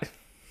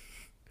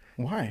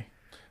 Why?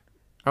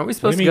 Aren't we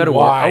supposed do to you go to mean,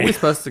 war? why?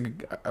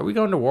 Are we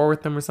going to war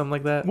with them or something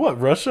like that? What,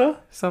 Russia?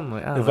 Something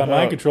like I If don't I know.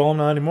 mind control them,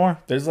 not anymore.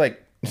 There's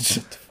like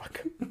shut the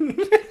fuck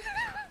up.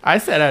 I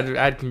said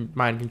I'd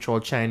mind control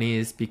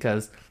Chinese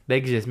because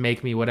they could just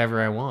make me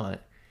whatever I want.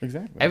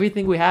 Exactly.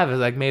 Everything we have is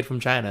like made from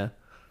China.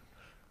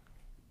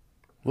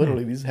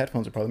 Literally, these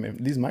headphones are probably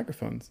made. These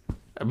microphones.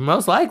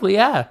 Most likely,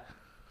 yeah.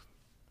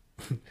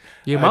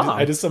 Your mom.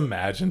 I just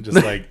imagine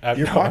just like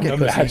Your pocket I'm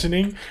pussy.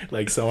 imagining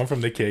like someone from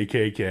the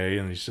KKK,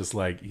 and he's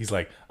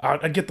like,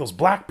 I'd get those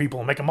black people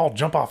and make them all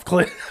jump off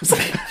cliffs.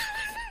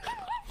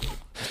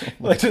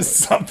 Like just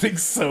something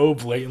so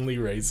blatantly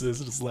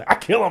racist, just like I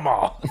kill them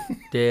all.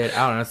 Dude,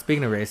 I don't know.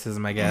 Speaking of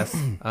racism, I guess.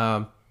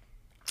 Have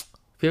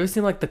you ever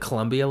seen like the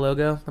Columbia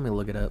logo? Let me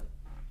look it up.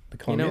 The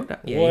You know, Columbia?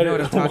 you know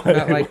what I'm talking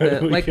about, like what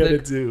are we gonna the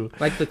do?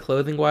 like the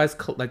clothing wise,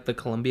 like the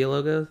Columbia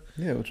logos.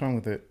 Yeah, what's wrong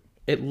with it?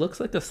 It looks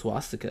like a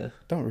swastika.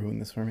 Don't ruin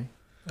this for me.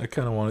 I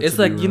kind of want it. It's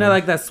to like be you know, ruined.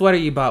 like that sweater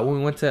you bought when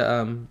we went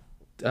to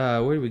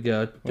where did we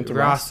go? Went to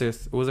Ross.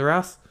 Ross. Was it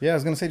Ross? Yeah, I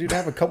was gonna say, dude, I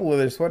have a couple of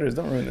their sweaters.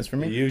 Don't ruin this for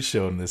me. You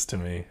showed this to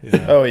me.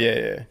 Yeah. Oh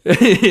yeah.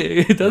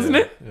 Doesn't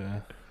it? Yeah.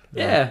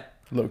 Yeah.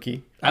 Low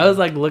key. I was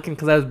like looking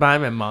because I was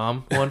buying my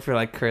mom one for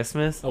like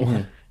Christmas.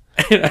 Oh.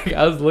 And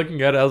I was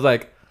looking at it. I was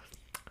like,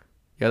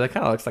 yeah, that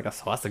kind of looks like a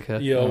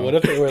swastika. Yo, what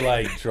if they were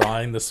like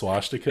drawing the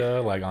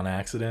swastika like on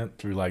accident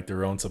through like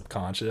their own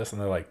subconscious,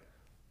 and they're like,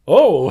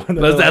 "Oh, and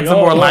then Let's they're add like, some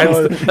more lines.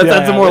 Let's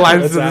add some more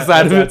lines let's to the add-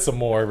 side of let's it." add some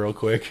more real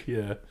quick."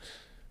 Yeah.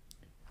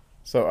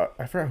 So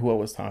I forgot who I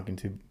was talking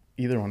to.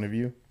 Either one of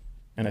you,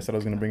 and I said I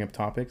was gonna bring up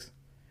topics.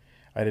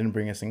 I didn't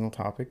bring a single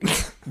topic,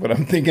 but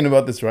I'm thinking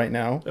about this right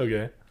now.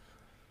 Okay.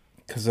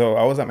 Cause so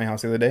I was at my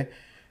house the other day,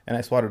 and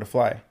I swatted a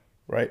fly,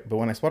 right? But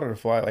when I swatted a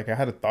fly, like I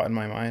had a thought in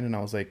my mind, and I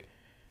was like,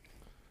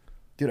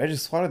 dude, I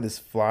just swatted this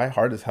fly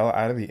hard as hell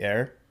out of the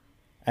air,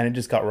 and it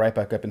just got right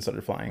back up and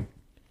started flying.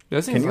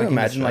 That seems Can you like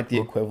imagine like the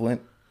indestructible.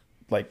 equivalent,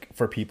 like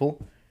for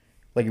people,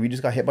 like if you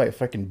just got hit by a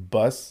fucking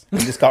bus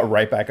and just got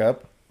right back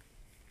up?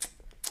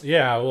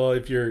 Yeah. Well,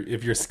 if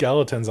your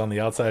skeleton's on the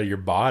outside of your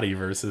body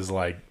versus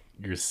like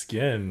your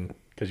skin,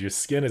 because your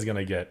skin is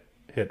gonna get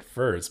hit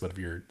first, but if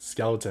your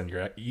skeleton,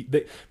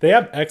 they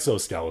have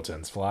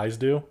exoskeletons. Flies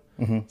do.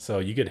 Mm-hmm. So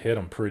you could hit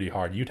them pretty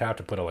hard. You'd have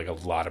to put a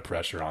lot of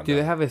pressure on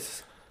them.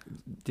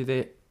 Do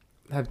they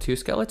have two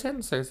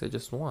skeletons or is it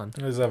just one?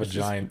 They just have a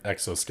giant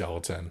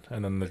exoskeleton,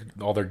 and then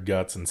all their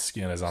guts and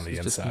skin is on the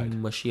It's just inside.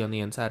 mushy on the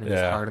inside and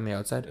just Yeah. hard on the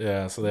outside.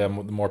 Yeah, so they have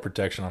more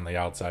protection on the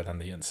outside than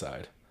the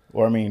inside.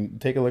 Or I mean,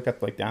 take a look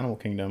at like the animal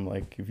kingdom.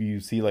 Like if you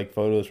see like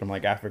photos from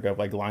like Africa of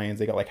like lions,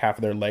 they got like half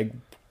of their leg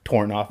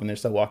torn off and they're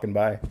still walking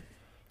by.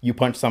 You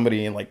punch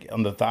somebody in like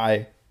on the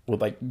thigh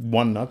with like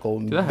one knuckle,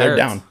 and That they're hurts.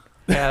 down.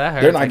 Yeah, that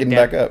hurts. They're not getting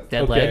back up.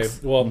 Dead Okay,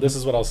 legs. well, this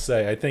is what I'll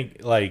say. I think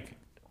like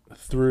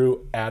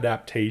through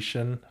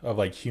adaptation of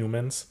like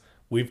humans,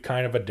 we've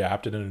kind of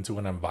adapted into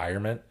an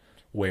environment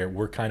where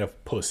we're kind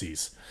of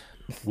pussies.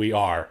 We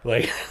are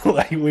like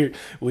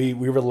we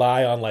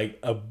rely on like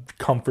a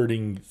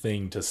comforting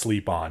thing to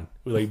sleep on.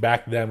 Like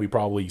back then, we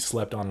probably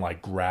slept on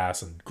like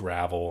grass and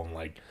gravel and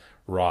like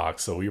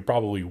rocks, so we were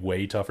probably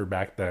way tougher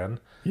back then.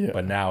 Yeah.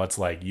 But now it's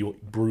like you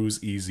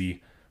bruise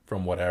easy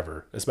from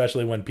whatever,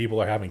 especially when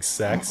people are having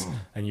sex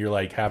and you're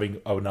like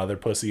having another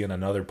pussy and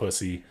another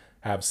pussy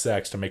have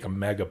sex to make a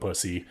mega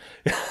pussy.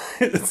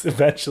 It's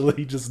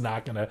eventually just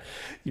not gonna,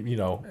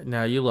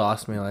 No, you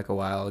lost me like a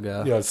while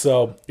ago.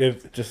 so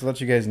if Just to let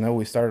you guys know,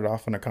 we started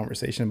off on a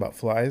conversation about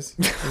flies,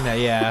 No,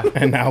 yeah.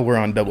 and now we're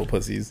on double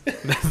pussies.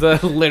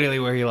 That's literally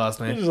where he lost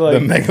me. it's like, The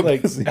mega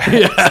like pussy.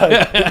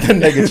 The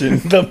negation.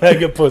 the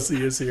mega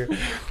pussy is here.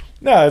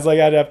 No, it's like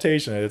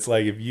adaptation. It's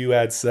like if you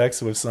had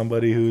sex with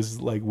somebody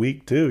who's like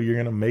weak too, you're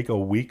gonna make a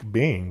weak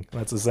being.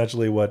 That's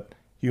essentially what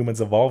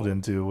humans evolved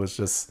into, was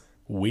just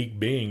weak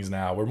beings.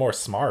 Now we're more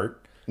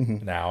smart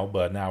now,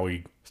 but now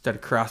we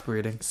Started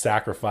crossbreeding.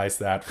 sacrifice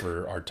that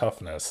for our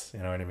toughness. You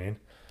know what I mean?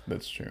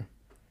 That's true.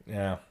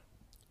 Yeah,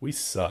 we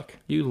suck.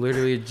 You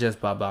literally just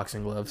bought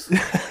boxing gloves.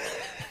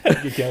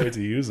 You can't wait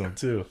to use them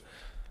too.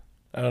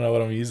 I don't know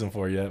what I'm using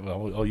for yet, but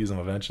I'll use them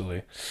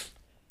eventually.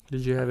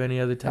 Did you have any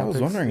other I topics?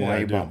 was wondering Yeah, why I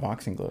you do. bought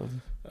boxing gloves.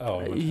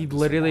 Oh, He just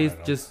literally wanted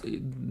them. just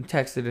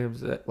texted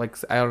him, like,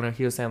 I don't know,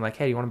 he was saying, like,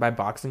 hey, you want to buy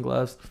boxing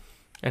gloves?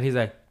 And he's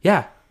like,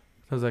 yeah.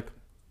 I was like,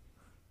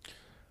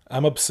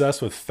 I'm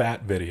obsessed with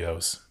fat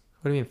videos.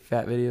 what do you mean,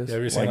 fat videos? You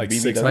ever seen Like like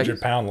BBW?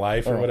 600-pound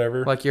Life or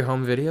whatever? Like your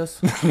home videos?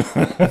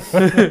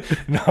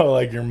 No,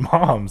 like your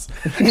mom's.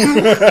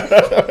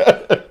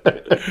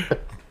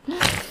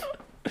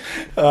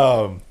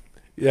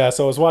 Yeah,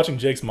 so I was watching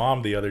Jake's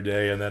mom the other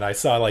day, and then I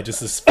saw like just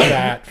this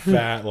fat,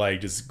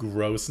 like just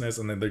grossness,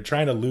 and then they're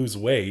trying to lose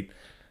weight.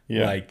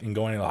 Yeah. Like, and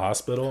going to the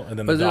hospital, and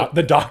then Was it-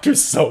 the doctor's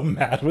so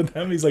mad with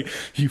them. He's like,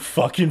 "You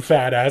fucking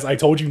fat ass! I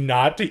told you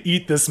not to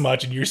eat this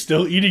much, and you're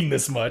still eating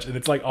this much." And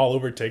it's like all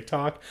over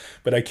TikTok,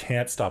 but I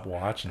can't stop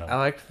watching them. I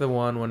liked the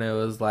one when it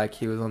was like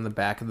he was on the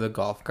back of the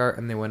golf cart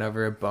and they went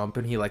over a bump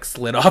and he like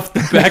slid off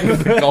the back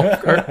of the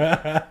golf cart.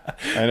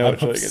 I know I'm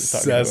what you're talking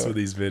obsessed about. with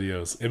these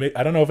videos.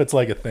 I don't know if it's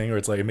like a thing or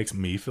it's like it makes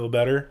me feel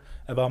better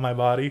about my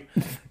body,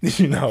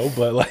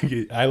 but like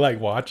I like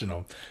watching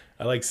them.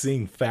 I like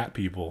seeing fat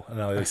people,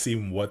 and I like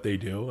seeing what they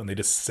do, and they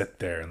just sit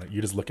there, and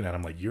you're just looking at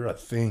them like you're a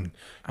thing.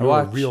 You're a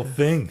watch- real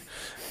thing.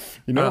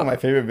 You know what my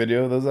favorite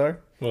video of those are?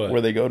 What?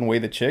 Where they go and weigh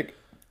the chick,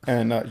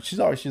 and she's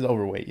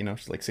overweight. You know,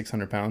 she's like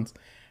 600 pounds,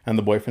 and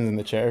the boyfriend's in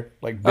the chair,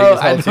 like big Oh, as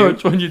I hell know too.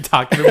 which one you're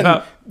talking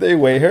about. They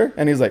weigh her,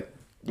 and he's like,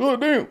 "Oh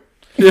damn."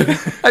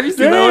 Have you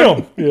seen that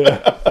one?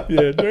 Damn.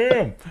 Yeah,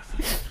 damn.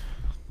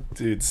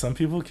 Dude, some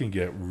people can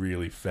get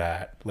really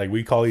fat. Like,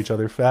 we call each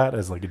other fat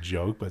as like a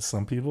joke, but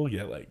some people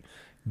get like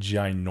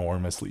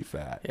ginormously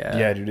fat.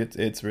 Yeah, dude,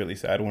 it's really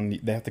sad when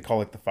they have to call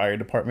like the fire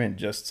department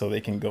just so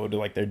they can go to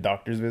like their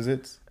doctor's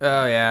visits.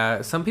 Oh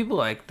yeah. Some people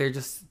like they're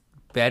just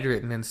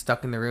bedridden and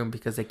stuck in the room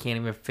because they can't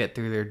even fit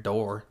through their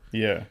door.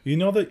 Yeah, You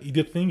know, the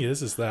thing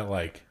is that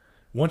like,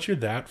 once you're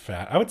that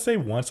fat, I would say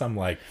once I'm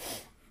like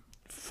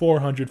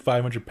 400,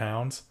 500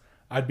 pounds,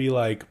 I'd be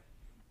like,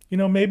 you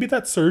know, maybe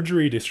that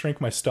surgery to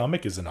shrink my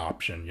stomach is an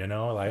option, you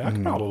know? Like, I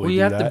could probably Well, do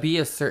you have that. to be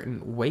a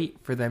certain weight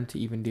for them to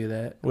even do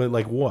that. Well,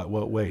 like what?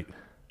 What weight?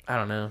 I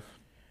don't know.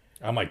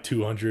 I'm like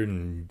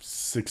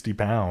 260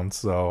 pounds,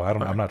 so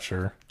I'm not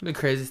sure. The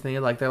craziest thing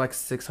is like they're like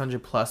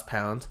 600 plus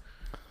pounds,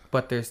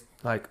 but there's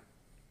like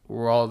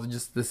we're all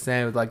just the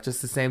same, like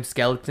just the same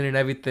skeleton and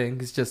everything.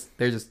 It's just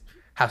they just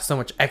have so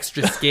much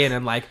extra skin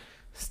and like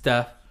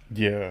stuff.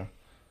 yeah.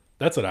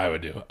 That's what I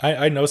would do.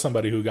 I know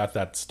somebody who got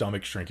that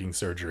stomach shrinking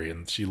surgery,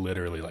 and she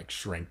literally like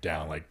shrank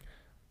down like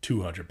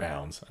 200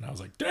 pounds. And I was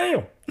like,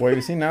 damn. Well,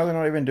 you see, now they're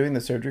not even doing the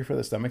surgery for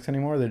the stomachs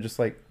anymore. They're just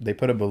like they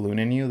put a balloon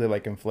in you. They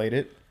like inflate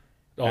it.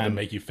 Oh, to And-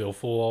 make you feel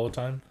full all the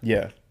time?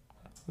 Yeah.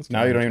 That's Now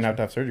kinda you don't even have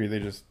to have surgery. They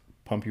just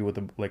pump you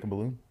with like a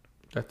balloon.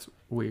 That's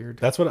weird.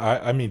 That's what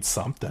I mean,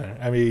 something.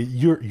 I mean,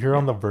 you're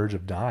on the verge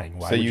of dying.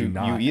 Why So would you you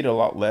not? eat a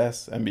lot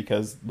less, and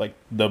because like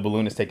the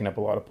balloon is taking up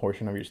a lot of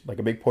portion of your like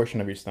a big portion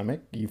of your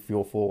stomach, you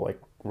feel full like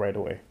right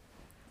away.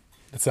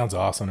 That sounds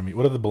awesome to me.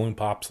 What are the balloon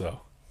pops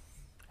though?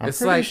 I'm It's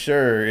pretty like-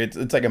 sure it's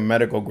like a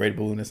medical grade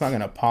balloon. It's not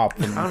gonna pop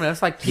from I don't know.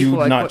 It's like you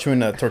people like not what-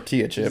 chewing a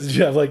tortilla chip. Did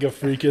you have like a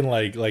freaking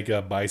like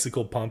a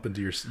bicycle pump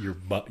into your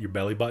butt, your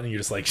belly button? And you're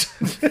just like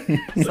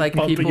it's like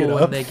pumping people it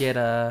when up? they get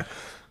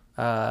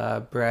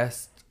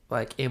breast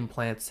like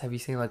implants. Have you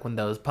seen like when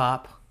those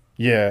pop?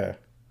 Yeah,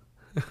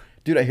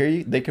 dude, I hear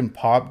you. They can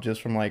pop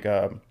just from like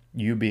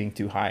you being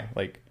too high,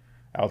 like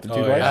altitude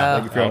Oh, wise. yeah.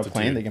 Like if you're on a Altitude.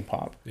 plane, they can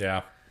pop.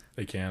 Yeah,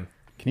 they can.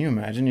 Can you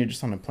imagine? You're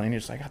just on a plane. You're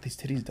just like, I got these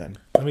titties done.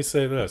 Let me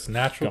say this: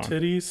 natural Gone.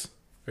 titties.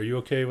 Are you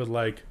okay with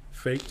like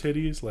fake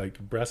titties, like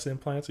breast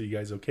implants? Are you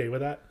guys okay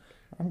with that?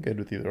 I'm good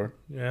with either or.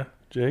 Yeah,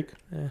 Jake.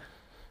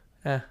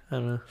 I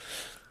don't know.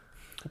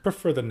 I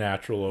prefer the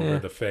natural over Yeah.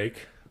 the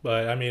fake.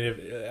 But I mean,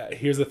 if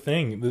here's the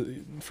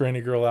thing: for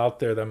any girl out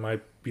there that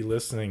might be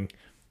listening,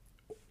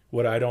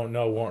 what I don't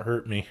know won't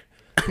hurt me.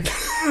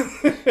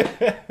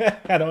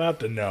 I don't have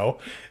to know,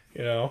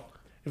 you know.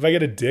 If I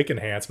get a dick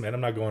enhancement, I'm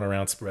not going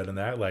around spreading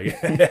that like,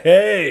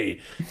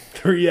 hey,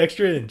 3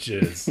 extra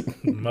inches.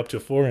 I'm up to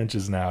 4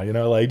 inches now, you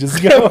know, like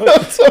just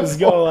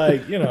go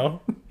like, you know,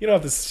 you don't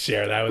have to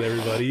share that with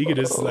everybody. You can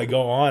just like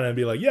go on and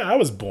be like, yeah, I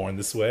was born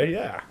this way.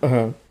 Yeah.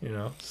 You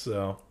know,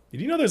 so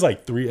did you know there's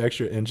like 3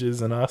 extra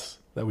inches in us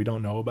that we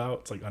don't know about?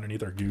 It's like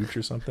underneath our gooch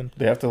or something.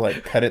 They have to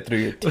like cut it through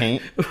your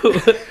taint.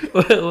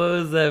 what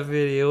was that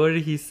video? What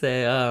did he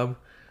say?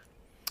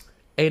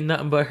 Ain't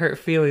nothing but hurt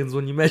feelings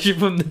when you measure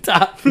from the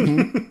top.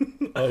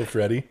 Oh,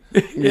 Freddie.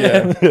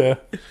 Yeah. Yeah.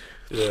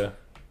 Yeah.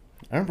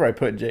 I remember I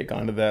put Jake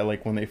onto that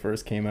like when they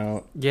first came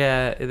out.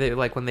 Yeah, they,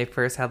 like when they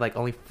first had like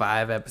only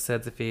 5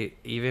 episodes, if he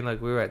even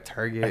like we were at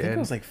Target I think and it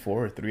was like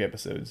 4 or 3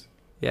 episodes.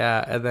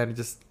 yeah, and then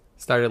just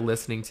started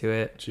listening to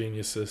it.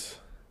 Geniuses.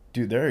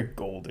 Dude, they're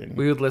golden.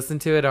 We would listen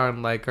to it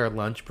on like our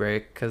lunch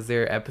break because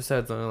their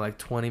episodes only like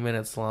 20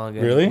 minutes long.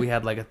 And Really? We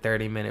had like a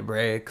 30-minute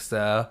break,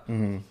 so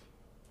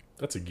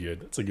That's a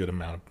good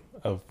amount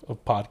of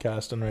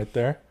podcasting right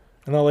there.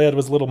 And all they had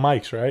was little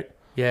mics, right?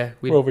 yeah,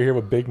 We're over here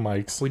with big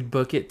mics. we'd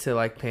book it to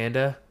like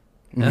Panda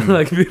and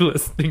like be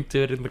listening to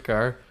it in the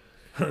car.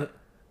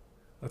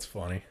 That's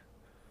funny.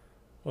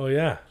 Well,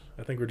 yeah.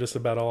 I think we're just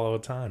about all out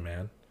of time,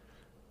 man.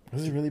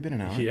 Has it really been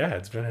an hour? Yeah,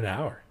 it's been an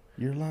hour.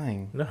 You're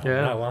lying. No, Yeah.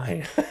 I'm not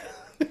lying.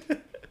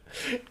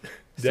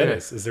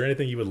 Dennis, is there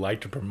anything you would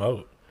like to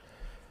promote?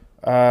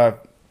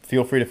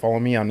 Feel free to follow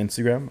me on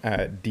Instagram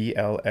at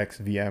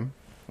DLXVM.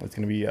 It's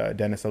going to be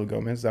Dennis L.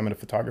 Gomez. I'm a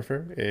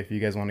photographer. If you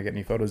guys want to get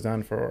any photos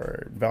done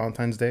for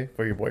Valentine's Day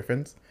for your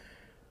boyfriends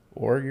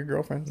or your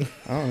girlfriends,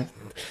 I don't know.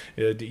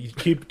 Yeah, you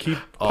keep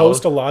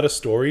post a lot of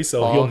stories,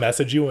 so all- he'll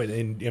message you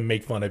and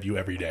make fun of you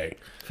every day.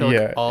 I feel Yeah.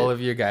 like all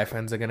of your guy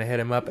friends are gonna hit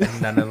him up,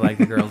 and none of like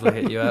the girls will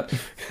hit you up.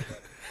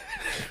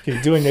 Can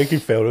you do a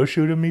naked photo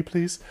shoot of me,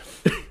 please?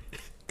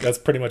 That's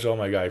pretty much all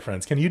my guy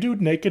friends. Can you do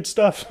naked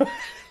stuff?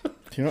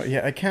 You know,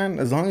 yeah, I can.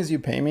 As long as you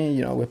pay me,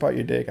 you know, whip out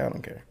your dick. I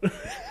don't care.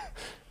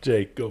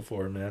 Jake, go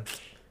for it, man.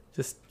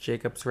 Just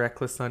Jacob's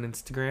Reckless on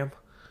Instagram.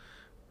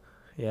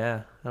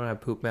 Yeah, I don't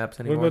have poop maps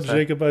What anymore. about so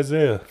Jacob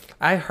Isaiah?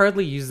 I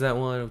hardly use that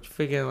one.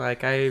 Figuring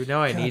like I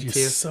know I God, need you're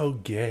to. so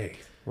gay.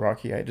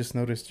 Rocky, I just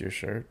noticed your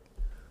shirt.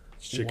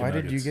 Chicken Why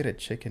did you nuggets. get a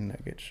chicken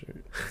nugget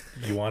shirt?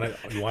 You want an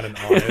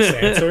honest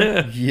answer?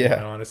 An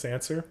Yeah. honest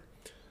answer?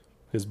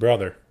 His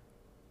brother.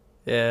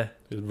 Yeah,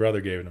 His brother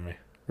gave it to me.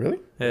 Really?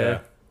 yeah.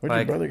 Where'd Like-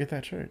 your brother get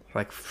that shirt?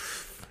 Like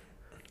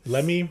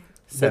Let me,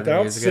 7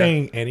 without years ago.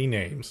 saying any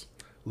names,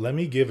 let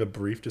me give a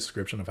brief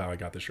description of how I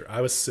got this shirt.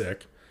 I was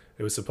sick.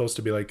 It was supposed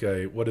to be like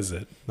a, what is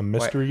it? The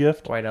mystery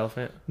gift? White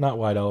elephant. Not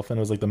White Elephant.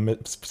 It was like the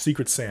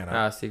Secret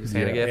Santa. Secret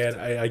Santa gift.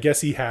 And I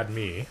guess he had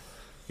me,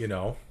 you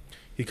know.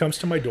 He comes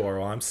to my door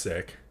while I'm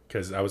sick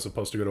because I was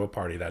supposed to go to a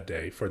party that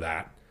day for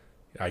that.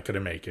 I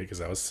couldn't make it because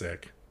I was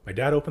sick. My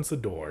dad opens the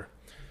door,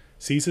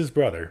 sees his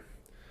brother,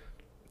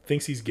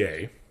 thinks he's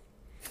gay,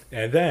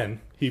 and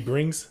then he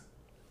brings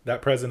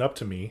that present up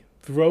to me,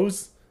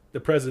 throws the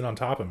present on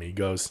top of me,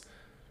 goes,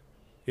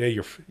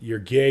 yeah, your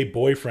gay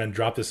boyfriend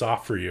dropped this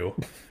off for you.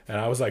 And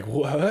I was like,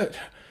 what?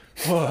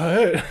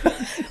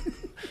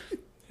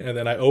 And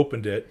then I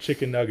opened it,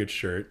 chicken nugget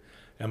shirt,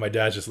 and my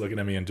dad's just looking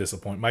at me in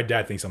disappointment. My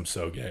dad thinks I'm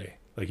so gay.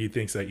 Like, he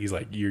thinks that he's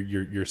like,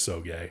 you're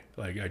so gay.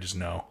 Like, I just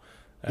know.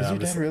 And Is I'm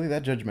your just- dad really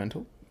that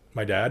judgmental?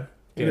 My dad?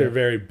 Yeah. They're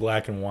very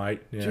black and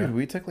white. Yeah. Dude,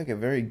 we took like a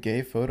very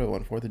gay photo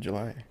on 4th of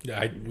July.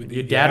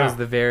 Your dad was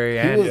the very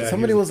end.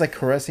 Somebody was like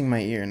caressing my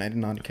ear and I did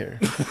not care.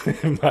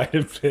 It might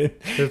have been.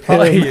 It was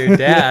probably your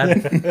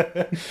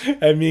dad.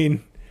 I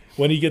mean,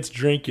 when he gets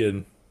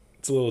drinking,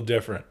 it's a little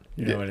different.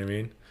 You know Yeah. what I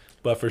mean?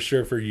 But for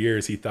sure, for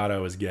years, he thought I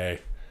was gay.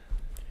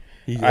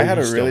 I had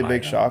a Still really might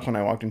big have. shock when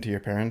I walked into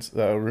your parents'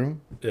 room.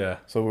 Yeah.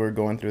 So we were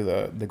going through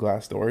the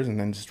glass doors and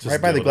then just Just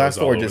right by the dildos glass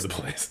all door, over just the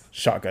place.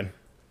 shotgun.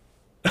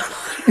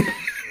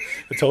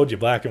 I told you,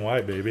 black and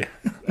white, baby.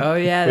 Oh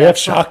yeah, We have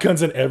that's why,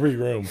 shotguns in every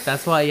room.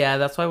 that's why. Yeah,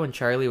 that's why when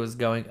Charlie was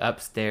going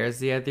upstairs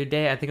the other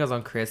day, I think it was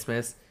on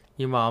Christmas.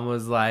 Your mom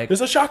was like,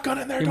 There's a shotgun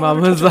in there. your don't mom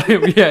let her was touch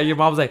it. like, yeah, your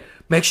mom was like,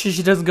 make sure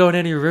she doesn't go in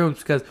any rooms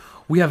because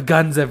we have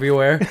guns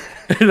everywhere.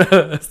 And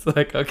I was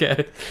like,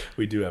 okay.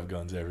 We do have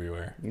guns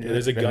everywhere. Yeah,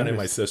 There's a gun in banners.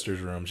 my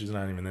sister's room. She's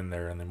not even in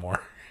there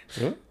anymore.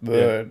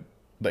 The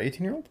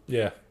 18-year-old?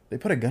 Yeah. They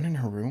put a gun in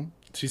her room?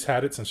 She's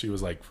had it since she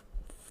was like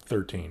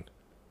 13.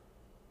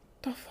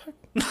 The fuck?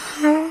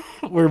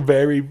 We're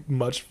very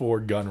much for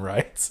gun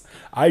rights.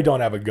 I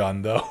don't have a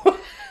gun, though.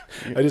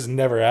 I just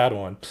never had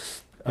one.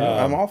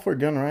 I'm all for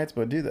gun rights,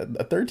 but dude, a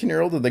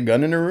 13-year-old with a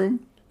gun in her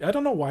room? I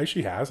don't know why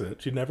she has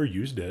it. She never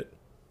used it.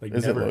 Like,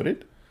 Is never. it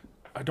loaded?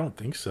 I don't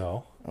think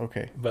so,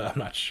 Okay. but I'm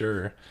not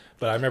sure.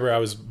 But I remember I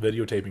was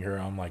videotaping her.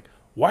 I'm like,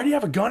 why do you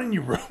have a gun in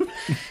your room?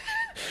 I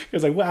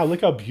was like, wow,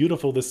 look how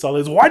beautiful this cell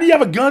is. Why do you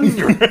have a gun in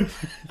your room?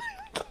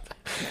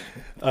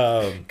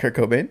 Kurt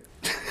Cobain?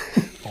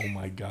 Oh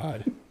my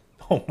god.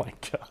 Oh my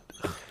god.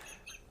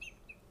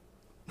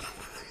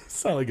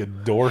 Sound like a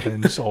door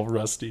hinge all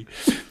rusty.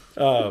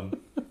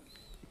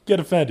 Get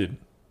Offended.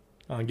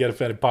 On Get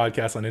Offended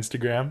Podcast on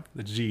Instagram.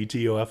 The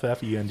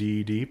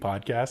GETOFFENDED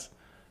podcast.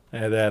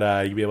 And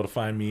that you'll be able to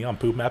find me on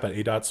Poop Map at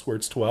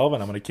a.squirts12.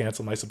 And I'm going to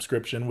cancel my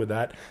subscription with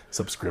that.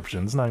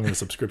 Subscription. It's not even a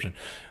subscription.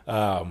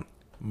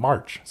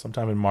 March.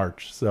 Sometime in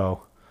March.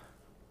 So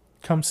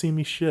come see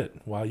me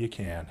shit while you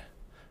can.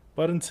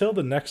 But until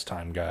the next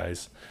time,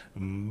 guys,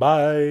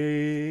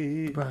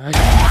 bye.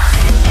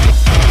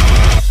 Bye.